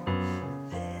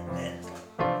hear it.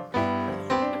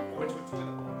 Or into a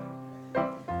toilet bowl.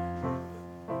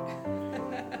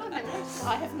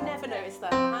 I have never noticed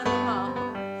that. And a half.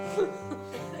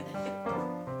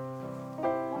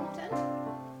 One more turn?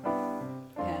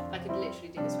 Yeah. I could literally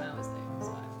do this for hours though,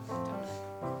 so I don't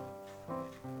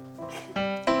know.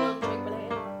 Non-drink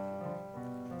related.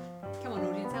 Come on,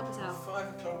 audience, help us out. 5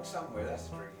 o'clock somewhere, that's a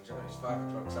drinking joint. It's 5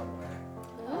 o'clock somewhere.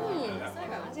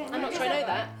 I'm not sure I know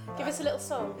that. Give us a little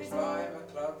song. It's 5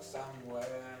 o'clock somewhere.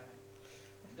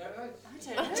 No, I don't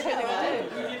think I do.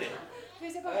 Who did it?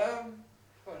 Who's it well,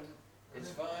 it's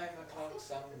 5 o'clock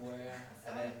somewhere,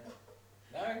 and then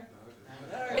no.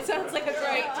 It sounds like a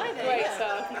great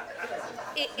song.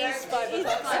 It is 5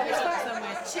 o'clock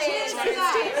somewhere. Cheers to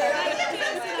that,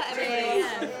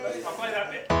 everybody. I'll play that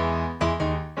bit.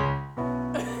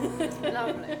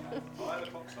 Lovely. 5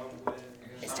 o'clock somewhere.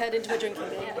 It's turned into a drinking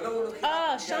game. We'll all look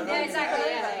Ah, Yeah, champagne.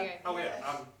 exactly. Yeah, there you go. Oh yeah.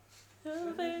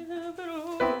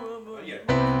 Yeah.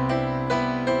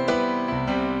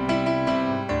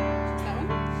 That one?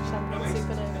 Champagne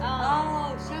supernova.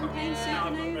 Oh, champagne Now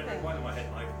I've got red supernova. wine in my head.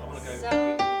 And I want to go. So,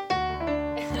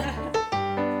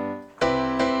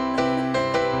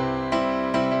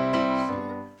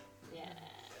 yeah.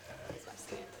 It's about to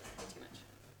scare too much.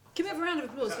 Can we have a round of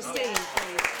applause for Steve,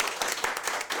 please?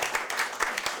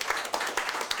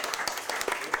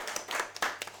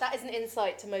 That is an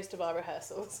insight to most of our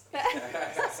rehearsals. Steve,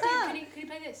 can you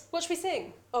play this? What should we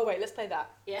sing? Oh wait, let's play that.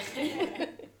 Yeah.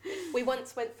 We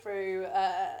once went through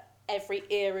every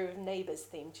era of Neighbours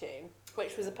theme tune,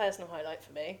 which was a personal highlight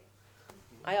for me.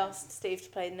 I asked Steve to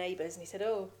play Neighbours and he said,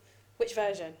 oh, which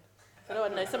version? I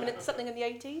don't know, something in the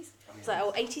 80s? It's like,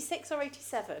 oh, 86 or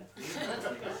 87?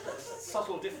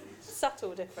 Subtle difference.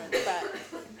 Subtle difference, but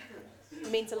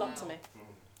it means a lot to me.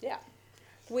 Yeah.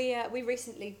 We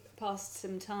recently passed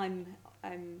some time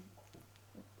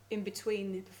in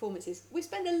between performances. We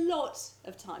spend a lot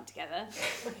of time together.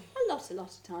 a lot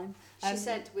of time. She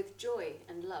said with joy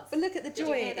and love. But look at the Did you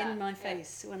joy hear that? in my Yeah.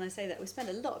 face when I say that. We spend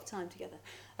a lot of time together.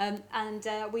 And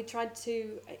we tried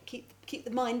to keep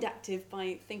the mind active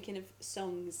by thinking of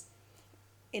songs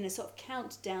in a sort of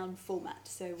countdown format.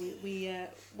 So we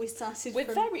started We're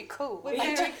from... very cool. We're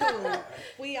very cool.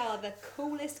 We are the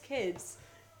coolest kids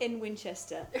in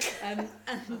Winchester.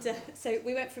 So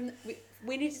we went from...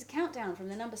 We needed to count down from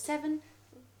the number 7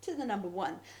 to the number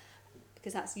 1.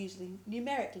 Because that's usually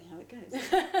numerically how it goes.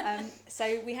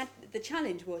 So we had the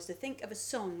challenge was to think of a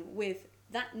song with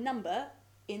that number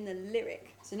in the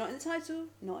lyric. So not in the title,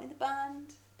 not in the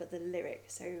band, but the lyric.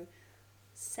 So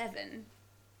 7.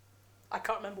 I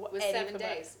can't remember what Was any 7 of them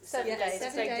were. days. 7 Yeah, days.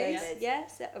 7 St. days. David. Yeah,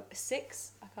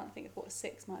 6. I can't think of what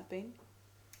 6 might have been.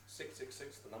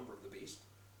 666, the number of the beast.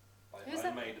 By Who's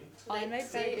Iron that? Maiden. Iron Maiden,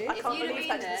 very good. I can't If you'd have believe been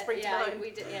that didn't there, spring to yeah, mind. we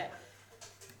did, yeah.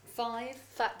 5.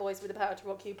 Fat Boys with the power to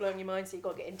rock you, blowing your mind, so you've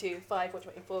got to get into 5, what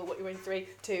you're waiting for, what you're in 3,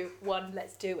 2, 1,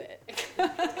 let's do it. 5.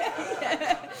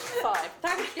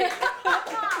 Thank you.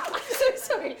 I'm so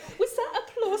sorry. Was that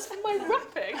applause for my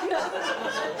rapping?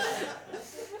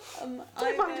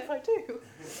 Don't mind if I do.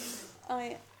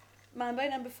 Mambo,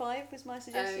 number 5 was my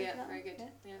suggestion. Oh yeah, for that very one. good.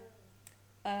 Yeah.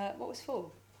 Yeah. What was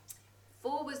 4?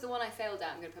 4 was the one I failed at.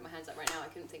 I'm going to put my hands up right now. I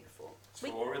couldn't think of 4. It's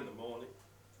 4 in the morning.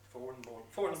 4 in the morning.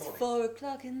 4 in the morning. 4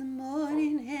 o'clock in the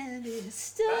morning and it's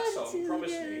starting That song, to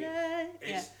Promise get Me, light.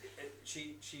 Yeah.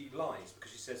 she lies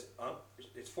because she says,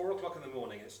 it's 4 o'clock in the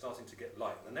morning and it's starting to get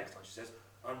light. And the next time she says,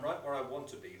 I'm right where I want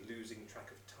to be, losing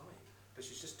track of time. But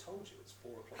she's just told you it's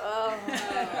 4 o'clock.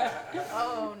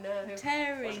 Oh no. I should be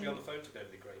Tearing on the phone to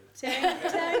Beverly Craven.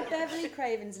 tearing Beverly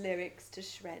Craven's lyrics to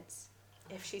shreds.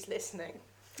 If she's listening.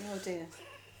 Oh dear.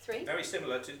 3? Very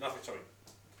similar to, nothing, sorry,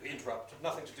 interrupt,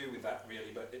 nothing to do with that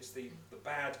really, but it's the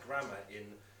bad grammar in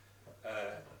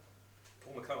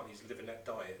Paul McCartney's Live and Let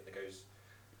Die. It goes,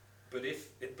 but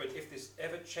if this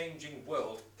ever-changing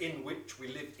world in which we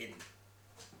live in,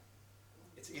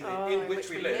 it's either in which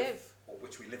we live or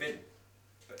which we live in,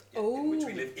 but in which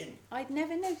we live in. I'd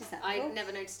never noticed that I before.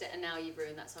 never noticed it, and now you've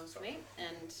ruined that song for me,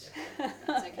 and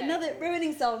that's okay. Another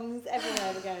ruining songs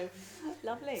everywhere we go.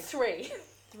 Lovely. 3.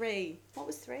 3. What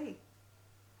was 3?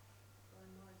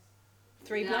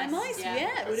 3 Nice. Blind Mice. Yeah.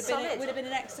 Yeah, would Solid. have been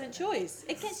an excellent choice.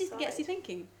 It gets you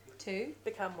thinking. 2.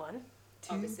 Become 1.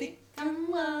 Obviously.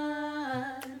 Become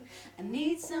one. I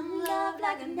need some love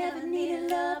like I never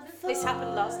needed love before. This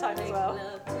happened last time as well.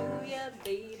 Love to ya,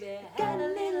 baby. Got a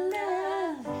little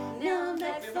love. Now I'm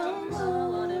back for more.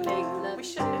 Wanna make love. We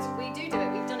should. We do it.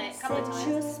 We've done it a couple of Set times.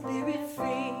 your spirit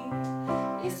free.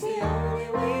 It's the only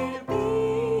way to be.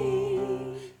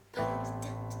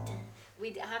 We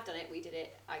have done it. We did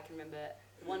it. I can remember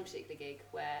one particular gig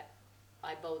where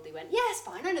I boldly went, yes,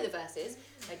 fine, I know the verses.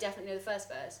 I definitely know the first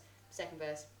verse. Second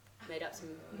verse, made up some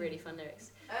really fun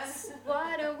lyrics.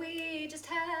 Why don't we just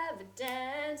have a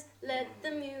dance? Let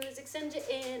the music send you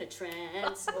in a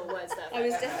trance. Or words that I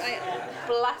was way.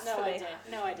 Blasphemy.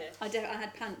 No idea. I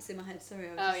had pants in my head. Sorry.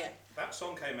 I was Oh just- yeah. That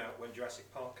song came out when Jurassic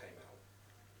Park came out,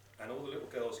 and all the little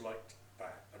girls liked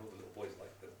that, and all the little boys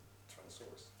liked the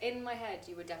Tyrannosaurus. In my head,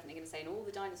 you were definitely going to say, and all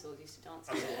the dinosaurs used to dance.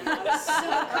 And together. all the- I was so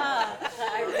glad.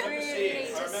 I I remember really seeing, need I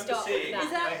to remember stop seeing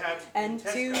that. they had And in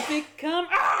to Tesco, become.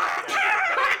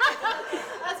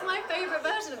 That's my favourite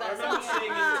version of I that remember song.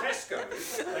 seeing in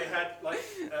Tesco they had like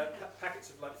packets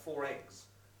of like 4 eggs.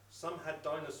 Some had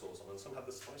dinosaurs on and some had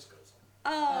the Spice Girls on.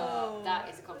 Oh. That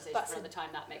is a conversation That's for another time.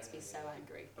 That makes me so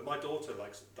angry. But my daughter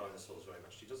likes dinosaurs very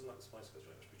much. She doesn't like the Spice Girls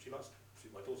very much, but she likes.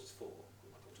 My daughter's 4.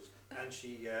 My daughter's, and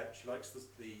she likes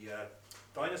the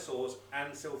dinosaurs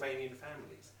and Sylvanian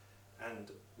families. And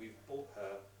we've bought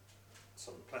her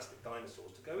some plastic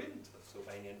dinosaurs to go into the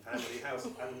Sylvanian family house,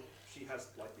 and she has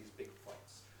like these big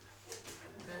fights.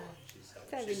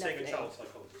 Very She's seeing a lovely. child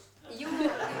psychologist.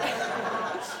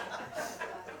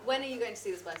 When are you going to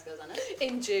see the Spice Girls, Anna?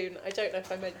 In June. I don't know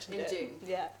if I mentioned In it. June?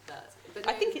 Yeah. But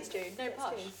I think it's June. No Yeah, it's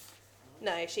posh. June.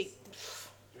 No, she.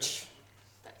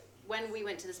 When we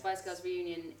went to the Spice Girls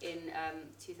reunion in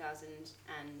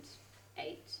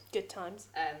 2008, Good times.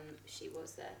 she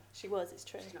was there. She was, it's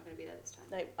true. She's not going to be there this time.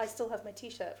 No, I still have my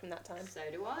t-shirt from that time. So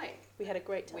do I. We had a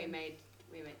great time. We made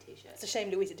It's t-shirts. a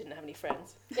shame Louisa didn't have any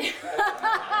friends. Is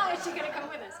she going to come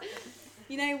with us?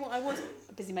 You know what I was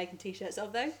busy making t-shirts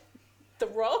of though? The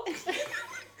Rock.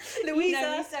 You Louisa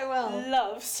know me so well.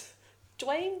 loves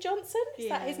Dwayne Johnson. Is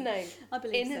that his Yeah. name? I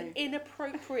believe In so. an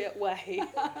inappropriate way.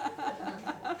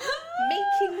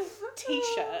 Making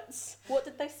t-shirts. What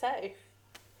did they say?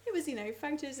 It was,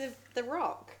 photos of The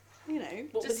Rock.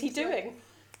 What was he doing?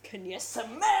 Can you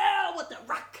smell what The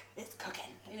Rock is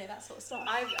cooking? That sort of stuff.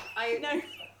 I No.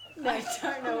 I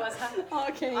don't know what's happening.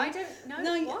 Okay. I don't know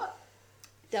No, what.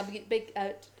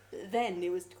 Then it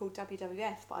was called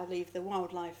WWF, but I believe the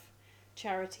wildlife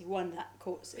charity won that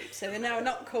court suit, so they're now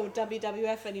not called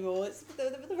WWF anymore. It's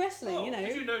the wrestling,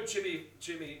 Did you know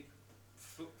Jimmy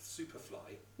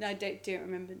Superfly? No, I don't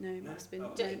remember. No, it No? must have been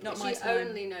Oh. not She my time.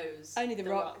 only knows Only The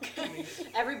Rock. I mean,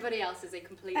 Everybody else is a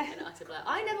complete and utter blur.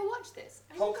 I never watched this.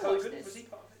 I Hulk never watched Hogan, this. was he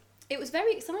part of it? It was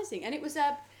very exciting, and it was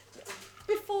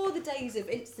before the days of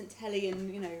instant telly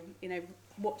and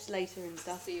watch later and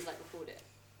stuff. So you've recorded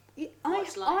it. I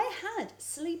Watch live? had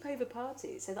sleepover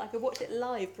parties so that I could watch it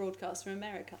live broadcast from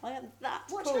America. I am that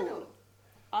What cool. channel?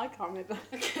 I can't remember.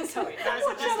 Sorry. How did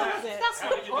you do that? That's How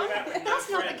not did the you do point. that with no That's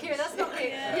not the friends? cue. That's not the.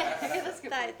 Yeah, that's a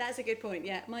good point. That's a good point.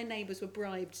 Yeah, my neighbours were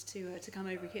bribed to come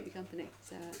over and keep me company.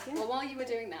 So yeah. Well, while you were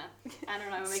doing that, Anna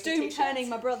and I were making Stu t-shirts. turning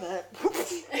my brother.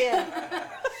 Yeah.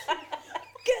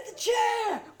 Get the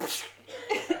chair.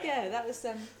 Yeah, that's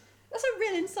a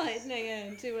real insight, isn't it?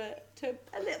 Yeah, to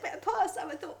a little bit of pastime.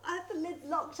 I thought I had the lid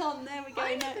locked on. There we go.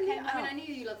 I no, it knew, came I mean, out. I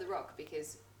knew you love The Rock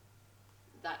because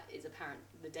that is apparent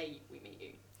the day we meet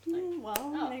you. Well,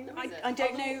 Oh, I that was it.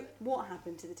 don't know what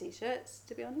happened to the t-shirts.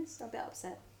 To be honest, I'm a bit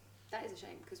upset. That is a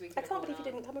shame because we. I can't believe you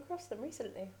didn't come across them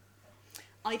recently.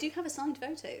 I do have a signed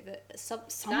photo that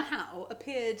somehow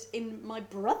appeared in my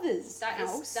brother's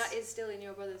house. That is still in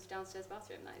your brother's downstairs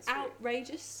bathroom. That is true.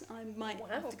 Outrageous. I might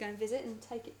have to go and visit and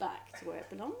take it back to where it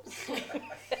belongs.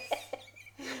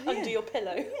 Under your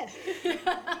pillow. Yeah.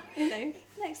 You know,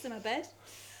 next to my bed.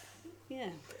 Yeah.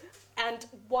 And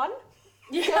one.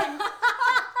 Going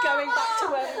back to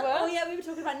where we were. Oh yeah, we were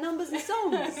talking about numbers and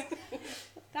songs.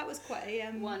 That was quite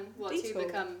a one. What detour. to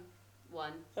become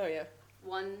one? Oh yeah.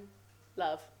 One.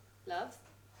 Love.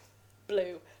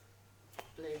 Blue.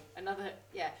 Another.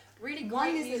 Yeah. Really great One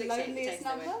is music the loneliest taste, though,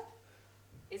 number.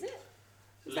 Is it?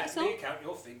 Let me count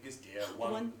your fingers, dear.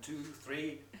 1, 2,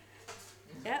 3.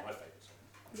 Yeah. My favourite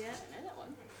song. Yeah. I know that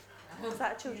one. Was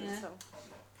that a children's Yeah. song?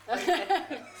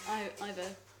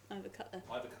 Ivor Cutler.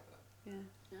 Ivor Cutler. Yeah.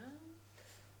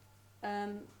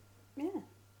 No. Yeah.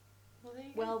 Well, there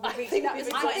you Well, go. we reached. think that we was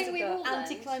reached quite I think we all learned.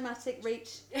 anticlimactic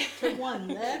reach to one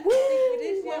there. I think we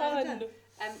did. Yeah, well done.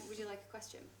 Would you like a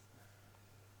question?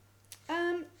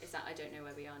 Is that I don't know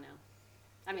where we are now?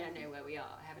 I mean, I know where we are.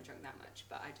 I haven't drunk that much,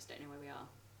 but I just don't know where we are.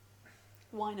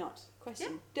 Why not?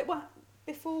 Question.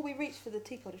 Before we reach for the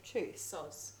teapot of truth,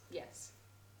 Soz. Yes.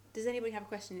 does anybody have a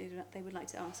question they would like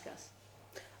to ask us?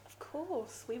 Of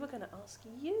course, we were going to ask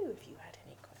you if you had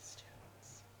any questions.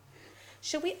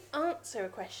 Shall we answer a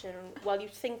question while you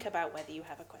think about whether you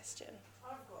have a question?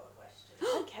 I've got a question.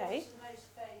 Okay. What's the most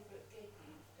favourite gig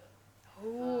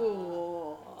you've done?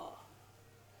 Ooh.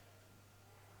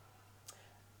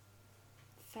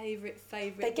 Favourite.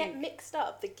 They get mixed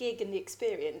up, the gig and the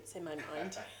experience, in my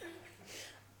mind.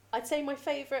 I'd say my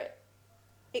favourite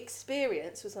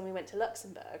experience was when we went to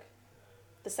Luxembourg,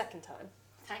 the second time.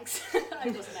 Thanks. I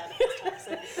wasn't there the first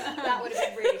time, so that would have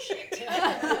been really shit.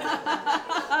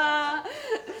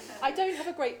 I don't have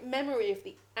a great memory of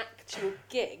the actual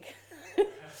gig,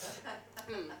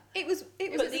 It was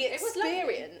but the lovely.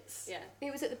 experience. Yeah.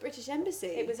 It was at the British Embassy.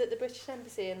 It was at the British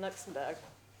Embassy in Luxembourg,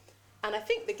 and I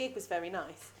think the gig was very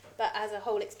nice. But as a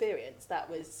whole experience, that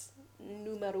was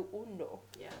numero uno.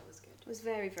 Yeah, it was good. It was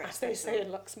very, very As they special. say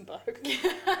in Luxembourg. They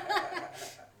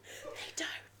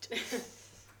don't.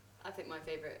 I think my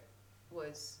favourite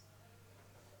was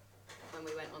when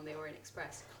we went on the Orient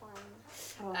Express,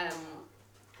 Oh.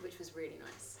 which was really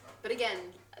nice. But again,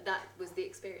 that was the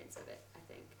experience of it, I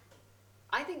think.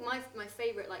 I think my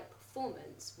favourite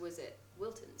performance was at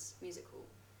Wilton's musical,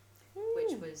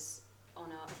 which was on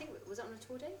was it on a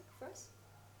tour day for us?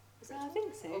 Was it a I tour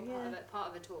think day? so, Or yeah. part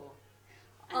of a tour.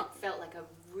 And it felt like a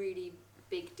really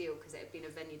big deal because it had been a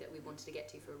venue that we wanted to get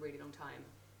to for a really long time.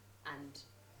 And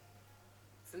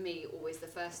for me, always the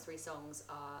first 3 songs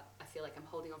are, I feel like I'm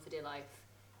holding on for dear life,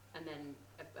 and then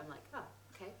I'm like,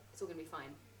 okay, it's all going to be fine.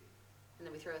 And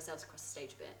then we throw ourselves across the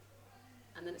stage a bit,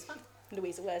 and then it's fun.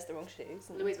 Louisa wears the wrong shoes.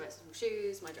 Louise wears some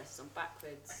shoes, my dress is on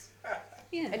backwards.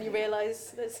 Yeah. And you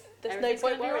realise there's no Everything's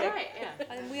point gonna be worrying. all right, yeah.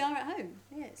 And we are at home.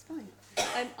 Yeah, it's fine.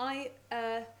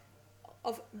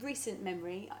 Of recent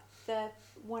memory,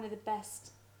 one of the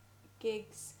best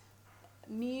gigs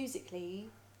musically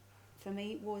for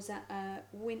me was at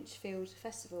Winchfield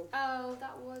Festival. Oh,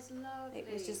 that was lovely.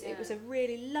 It was a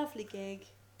really lovely gig.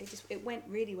 It went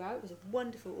really well. It was a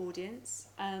wonderful audience.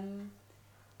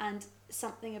 And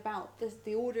something about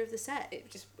the order of the set,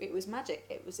 it was magic.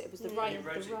 It was the right. You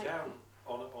wrote the right. it down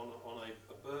on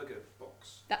a burger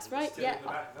box. That's It was right, still yeah. in the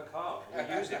back of the car.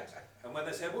 We use it. And when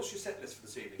they say, "What's your set list for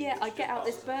this evening?" Yeah, you I just get out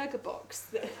this pass it. burger box.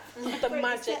 The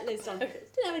magic. Set list on.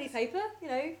 Didn't have any paper,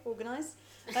 organised.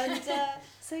 And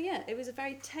so yeah, it was a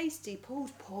very tasty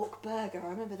pulled pork burger. I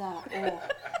remember that. Oh,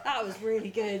 that was really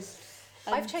good.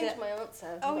 I've And, changed my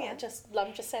answer. oh, but yeah.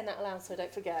 I'm just saying that aloud so I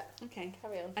don't forget. Okay.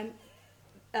 Carry on.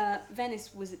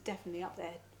 Venice was definitely up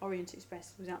there. Orient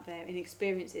Express was up there in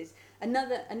experiences.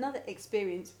 Another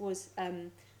experience was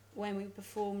when we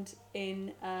performed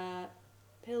in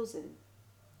Pilsen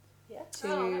Yeah. to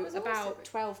that was about awesome.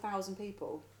 12,000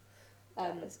 people.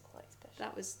 That was quite special.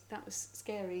 That was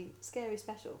scary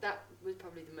special. That was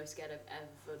probably the most scared I've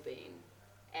ever been.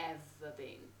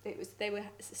 They were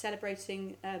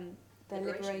celebrating their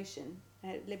Liberation.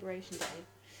 Liberation Day,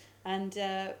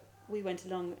 and we went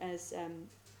along as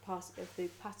part of the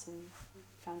Patton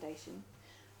Foundation,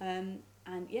 and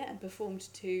performed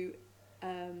to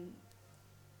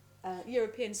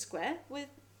European Square with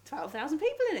 12,000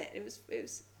 people in it. It was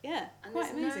And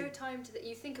quite there's amazing. no time to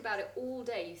you think about it all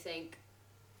day. You think,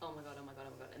 oh my god,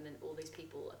 and then all these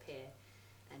people appear,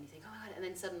 and you think, oh my god, and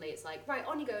then suddenly it's like, right,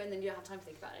 on you go, and then you don't have time to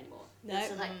think about it anymore. No. It's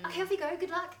just like, okay, off you go, good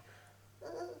luck.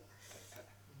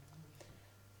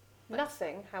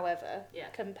 Nothing, however, Yeah.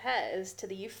 compares to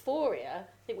the euphoria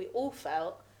I think we all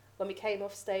felt when we came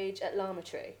off stage at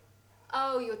Lavatory.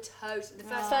 Oh, you're total. The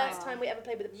first First time we ever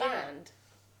played with a Yeah. band.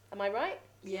 Am I right?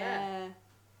 Yeah.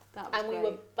 That was And we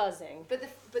great. were buzzing. But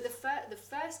the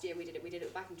first year we did it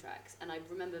with backing tracks, and I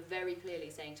remember very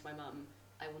clearly saying to my mum,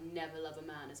 "I will never love a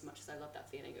man as much as I love that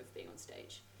feeling of being on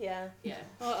stage." Yeah. Yeah.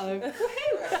 Uh-oh.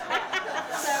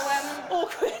 So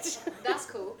Awkward. that's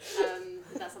cool.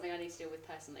 That's something I need to deal with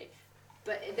personally.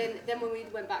 But then when we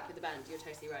went back with the band, you're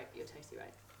totally right. You're totally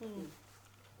right.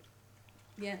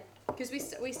 Yeah, because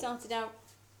we started out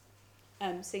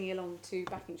singing along to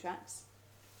backing tracks,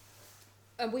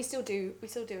 and we still do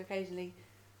occasionally.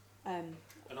 And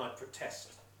I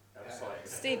protest outside.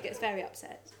 Steve gets very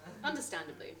upset.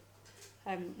 Understandably.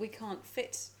 We can't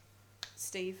fit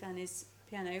Steve and his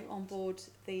piano on board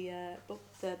the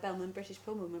Bellman British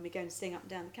Pullman when we go and sing up and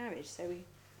down the carriage, so we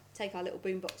take our little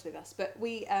boombox with us. But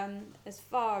we, as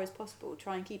far as possible,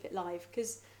 try and keep it live,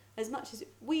 because as much as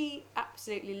we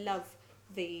absolutely love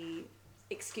the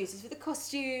excuses for the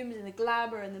costumes and the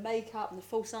glamour and the makeup and the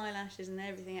false eyelashes and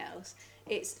everything else,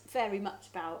 it's very much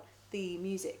about the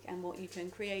music and what you can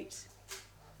create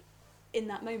in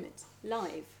that moment,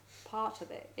 live, part of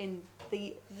it. In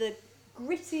the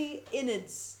gritty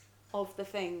innards of the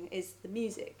thing is the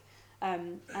music,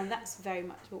 and that's very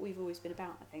much what we've always been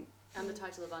about, I think. And the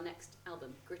title of our next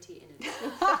album, Gritty Innards.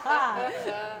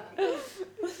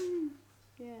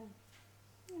 Yeah.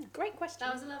 Great question.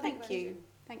 That was a lovely Thank question. you.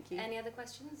 Thank you. Any other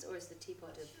questions, or is the teapot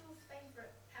What's of... your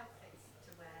favourite outfits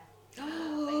to wear?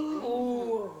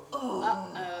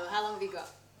 Uh-oh, how long have you got?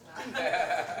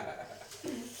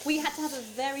 We had to have a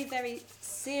very, very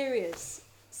serious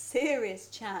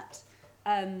chat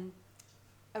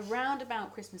around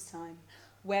about Christmas time,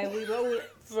 where we were all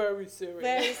Very serious.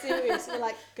 very serious. We're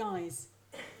like, guys,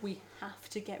 we have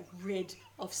to get rid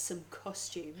of some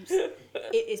costumes.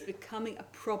 It is becoming a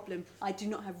problem. I do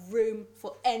not have room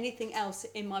for anything else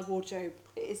in my wardrobe.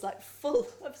 It is like full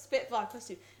of Spitfire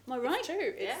costumes. Am I right? It's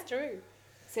true. It's true.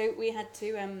 So we had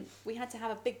to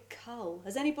have a big cull.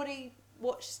 Has anybody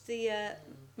watched the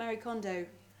Marie Kondo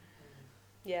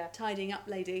Yeah. tidying up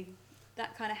lady?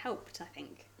 That kind of helped, I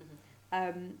think.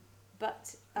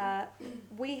 But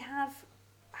we have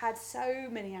had so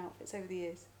many outfits over the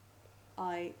years.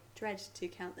 I dread to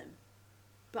count them.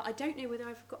 But I don't know whether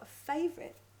I've got a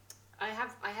favourite. I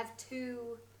have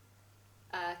two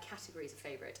categories of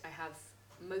favourite. I have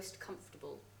most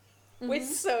comfortable. We're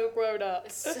so grown up.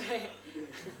 So,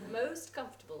 most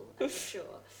comfortable and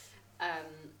mature.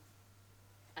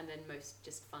 And then most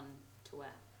just fun to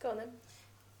wear. Go on then.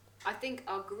 I think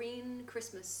our green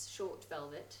Christmas short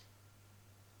velvet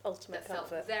Ultimate that comfort.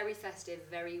 felt very festive,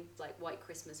 very like white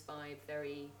Christmas vibe,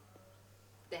 very...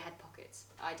 They had pockets.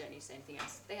 I don't need to say anything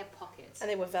else. They had pockets. And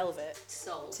they were velvet.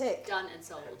 Sold. Tick. Done and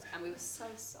sold. And we were so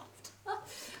soft.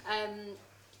 And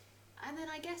then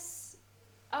I guess...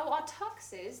 Oh, our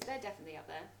tuxes, they're definitely up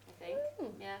there, I think.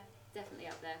 Yeah, definitely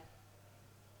up there.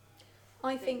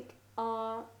 I think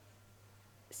our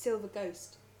Silver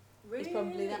Ghost is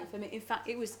probably that for me. In fact,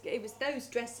 it was those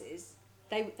dresses.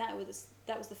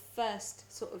 That was the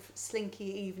first sort of slinky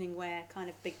evening wear kind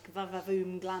of big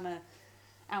va-va-voom glamour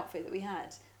outfit that we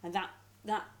had, and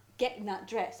that getting that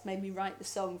dress made me write the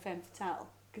song Femme Fatale,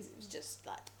 because it was just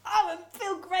like, oh, I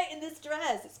feel great in this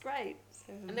dress. It's great.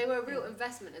 So, And they were a real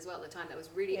investment as well at the time. That was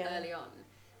really Yeah. early on,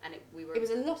 and it was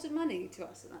a lot of money to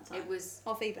us at that time. It was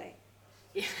off eBay.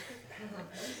 yeah.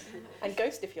 And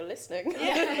Ghost, if you're listening.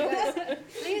 Yeah.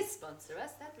 Please sponsor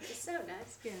us. That would be so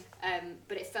nice. Yeah,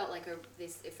 But it felt like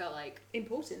it felt like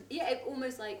important. it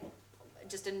almost like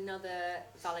just another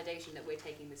validation that we're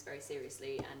taking this very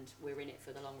seriously and we're in it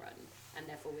for the long run, and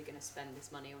therefore we're going to spend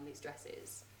this money on these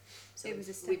dresses. So It was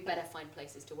a step we up. better find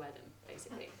places to wear them,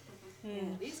 basically. Yeah.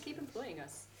 Please keep employing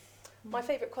us. My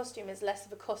favourite costume is less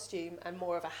of a costume and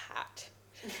more of a hat.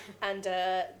 And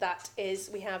that is,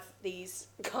 we have these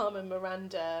Carmen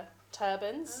Miranda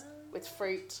turbans with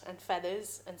fruit and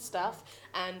feathers and stuff,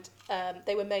 and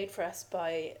they were made for us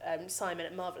by Simon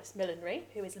at Marvellous Millinery,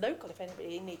 who is local if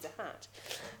anybody needs a hat.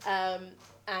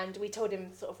 And we told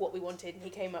him sort of what we wanted, and he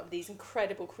came up with these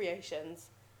incredible creations,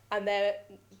 and they're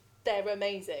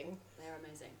amazing. They're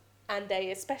amazing. And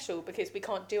they are special because we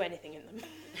can't do anything in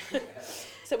them.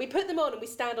 So we put them on and we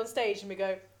stand on stage and we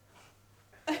go...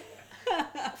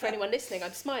 For anyone listening,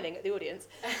 I'm smiling at the audience.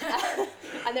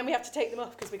 And then we have to take them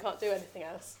off because we can't do anything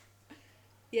else.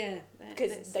 Yeah,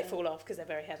 Because they fall off because they're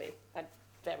very heavy and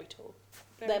very tall.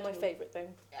 They're my favourite thing.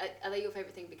 Are they your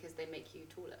favourite thing because they make you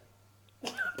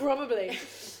taller? Probably.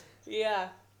 Yeah.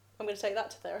 I'm going to take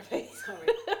that to therapy. Sorry.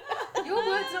 Your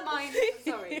words, not mine. I'm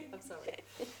sorry. I'm sorry.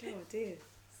 Oh dear,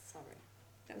 Sorry.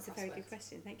 that was a very good Crosswords.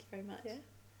 question. Thank you very much.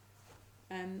 Yeah.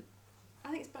 I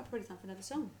think it's probably time for another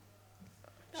song.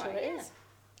 Sure it is.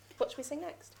 What should we sing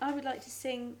next? I would like to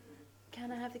sing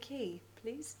Can I Have the Key,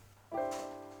 please?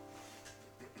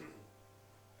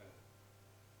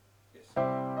 Yes.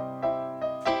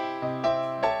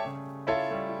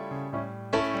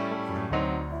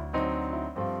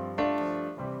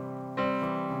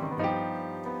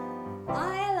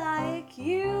 I like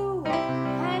you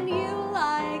and you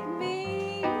like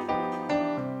me.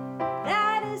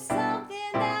 That is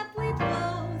something that we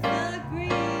both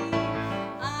agree.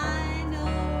 I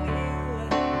know you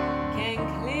can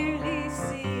clearly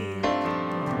see.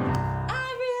 I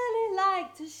really like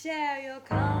to share your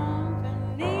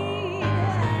company,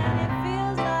 and it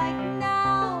feels like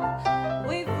now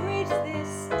we've reached this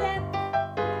step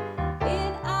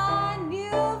in our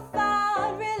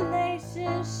newfound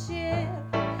relationship.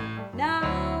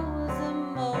 Now's the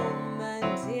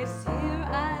moment, it's here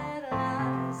at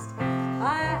last.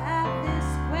 I have this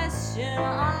question I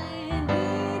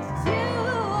need to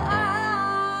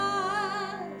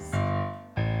ask.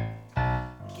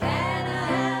 Can I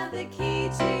have the key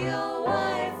to your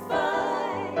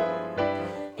Wi-Fi?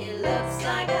 It looks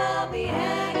like I'll be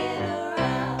hanging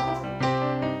around.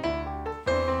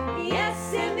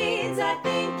 Yes, it means I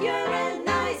think you're a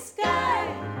nice guy,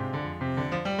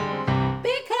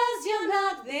 because you're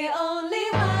not the only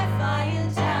Wi-Fi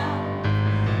in town.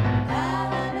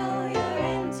 And I know you're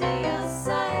into your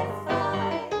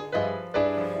sci-fi.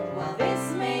 Well, this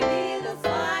may be the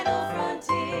final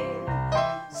frontier.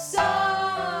 So,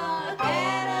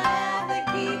 can I have the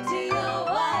key to your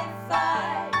Wi-Fi?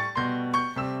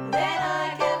 Then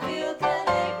I can feel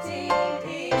connected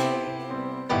here.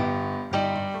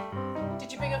 Did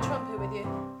you bring your trumpet with you?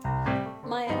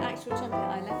 My actual trumpet,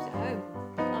 I left at home,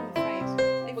 I'm afraid.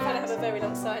 In We're going to fact, have a very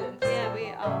long silence. yeah,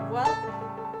 we are. Well,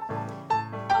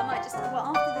 I might just.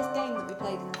 Well, after this game that we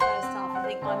played in the first half, I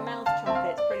think my mouth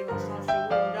trumpet's pretty much actually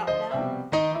warmed up now.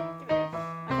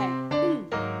 Okay.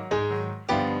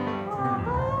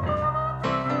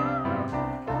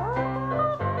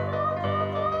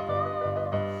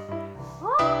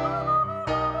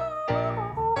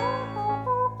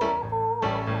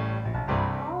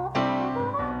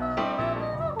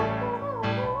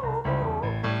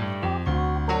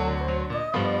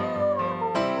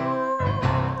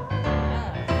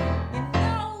 You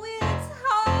know it's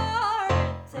hard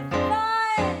to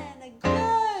find a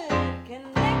good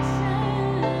connection.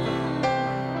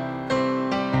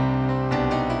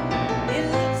 It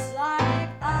looks like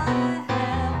I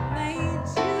have made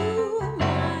you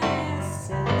my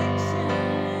selection.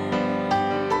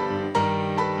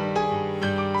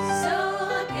 So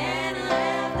can I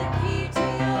have the key to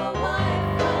your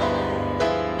Wi-Fi?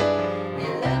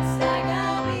 It looks like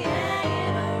I'll be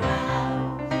hanging around.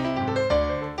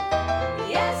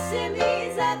 Yes, it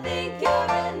means I think you're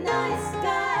a nice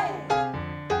guy,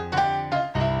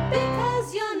 because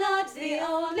you're not the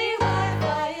only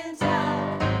Wi-Fi in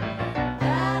town.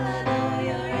 And I know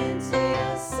you're into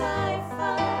your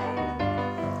sci-fi.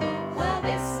 Well,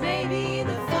 this may be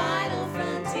the final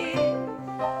frontier.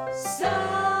 So,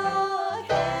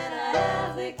 can I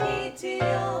have the key to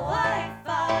your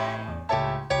Wi-Fi?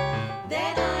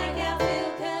 Then I can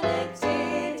feel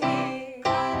connected here.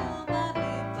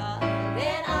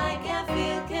 Then I can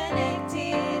feel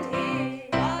connected here.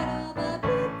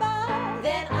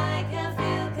 Then I can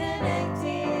feel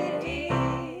connected here.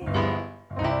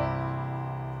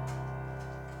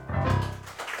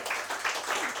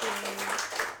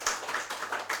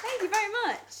 Thank you very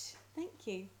much. Thank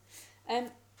you.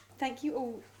 Thank you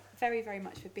all very, very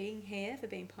much for being here, for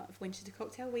being part of Winchester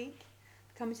Cocktail Week,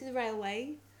 for coming to the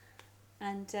railway.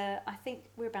 And I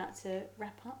think we're about to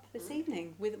wrap up this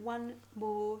evening with one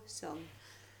more song.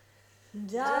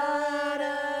 Da da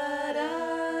da da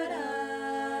da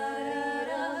da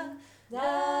da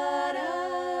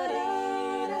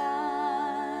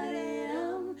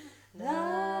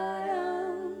da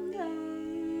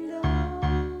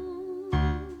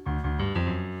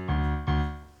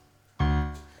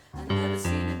I've never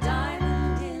seen a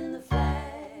diamond in the flesh.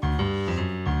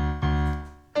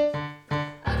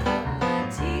 I cut my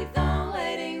teeth on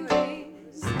wedding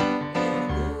rings in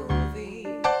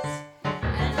movies,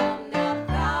 and I'm not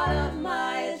proud of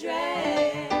my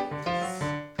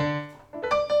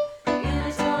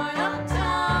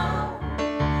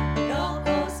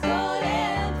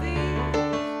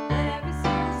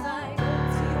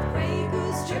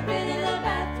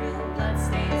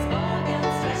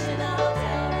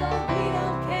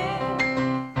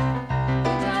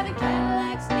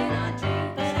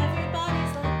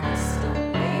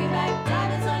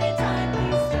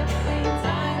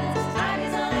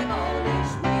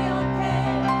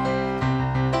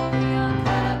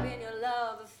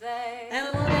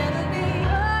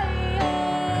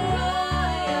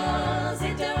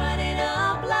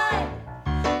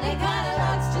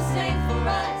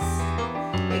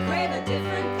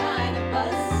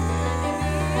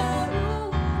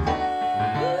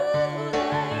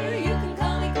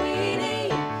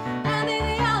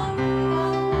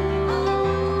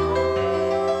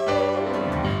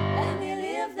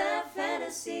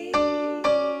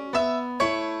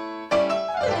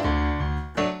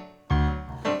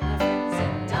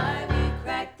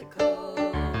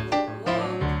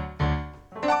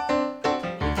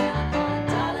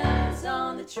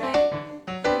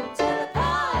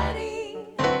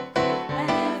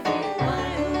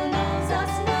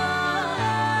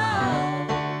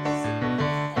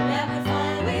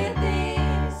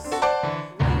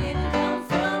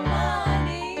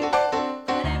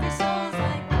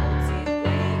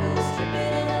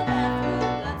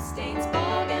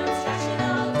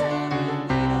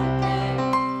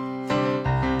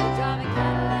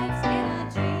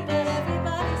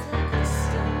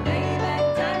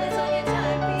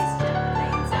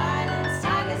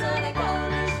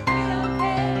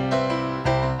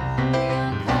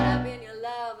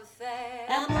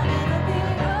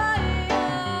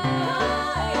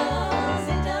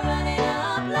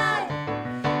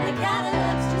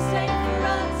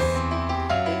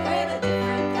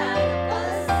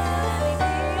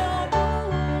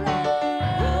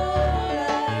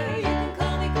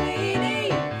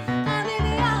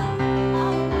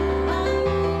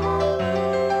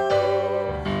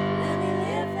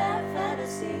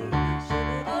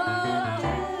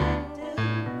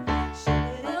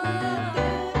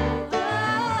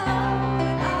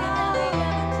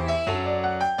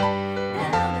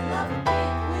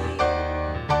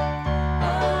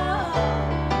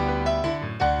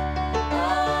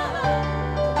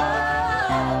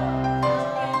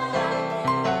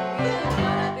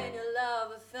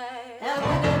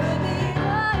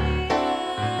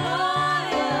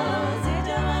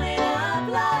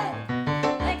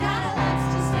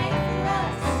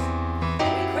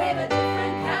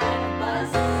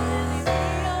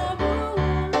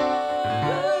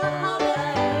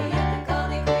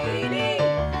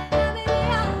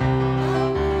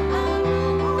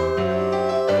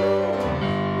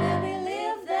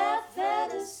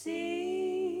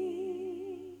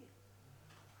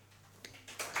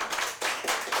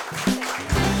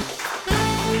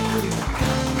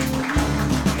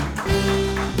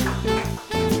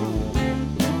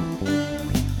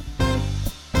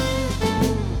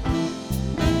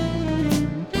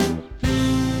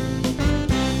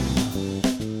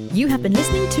have been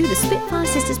listening to the Spitfire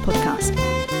Sisters podcast.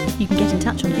 You can get in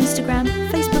touch on Instagram,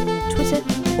 Facebook, Twitter,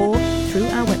 or through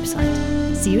our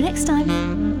website. See you next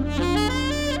time.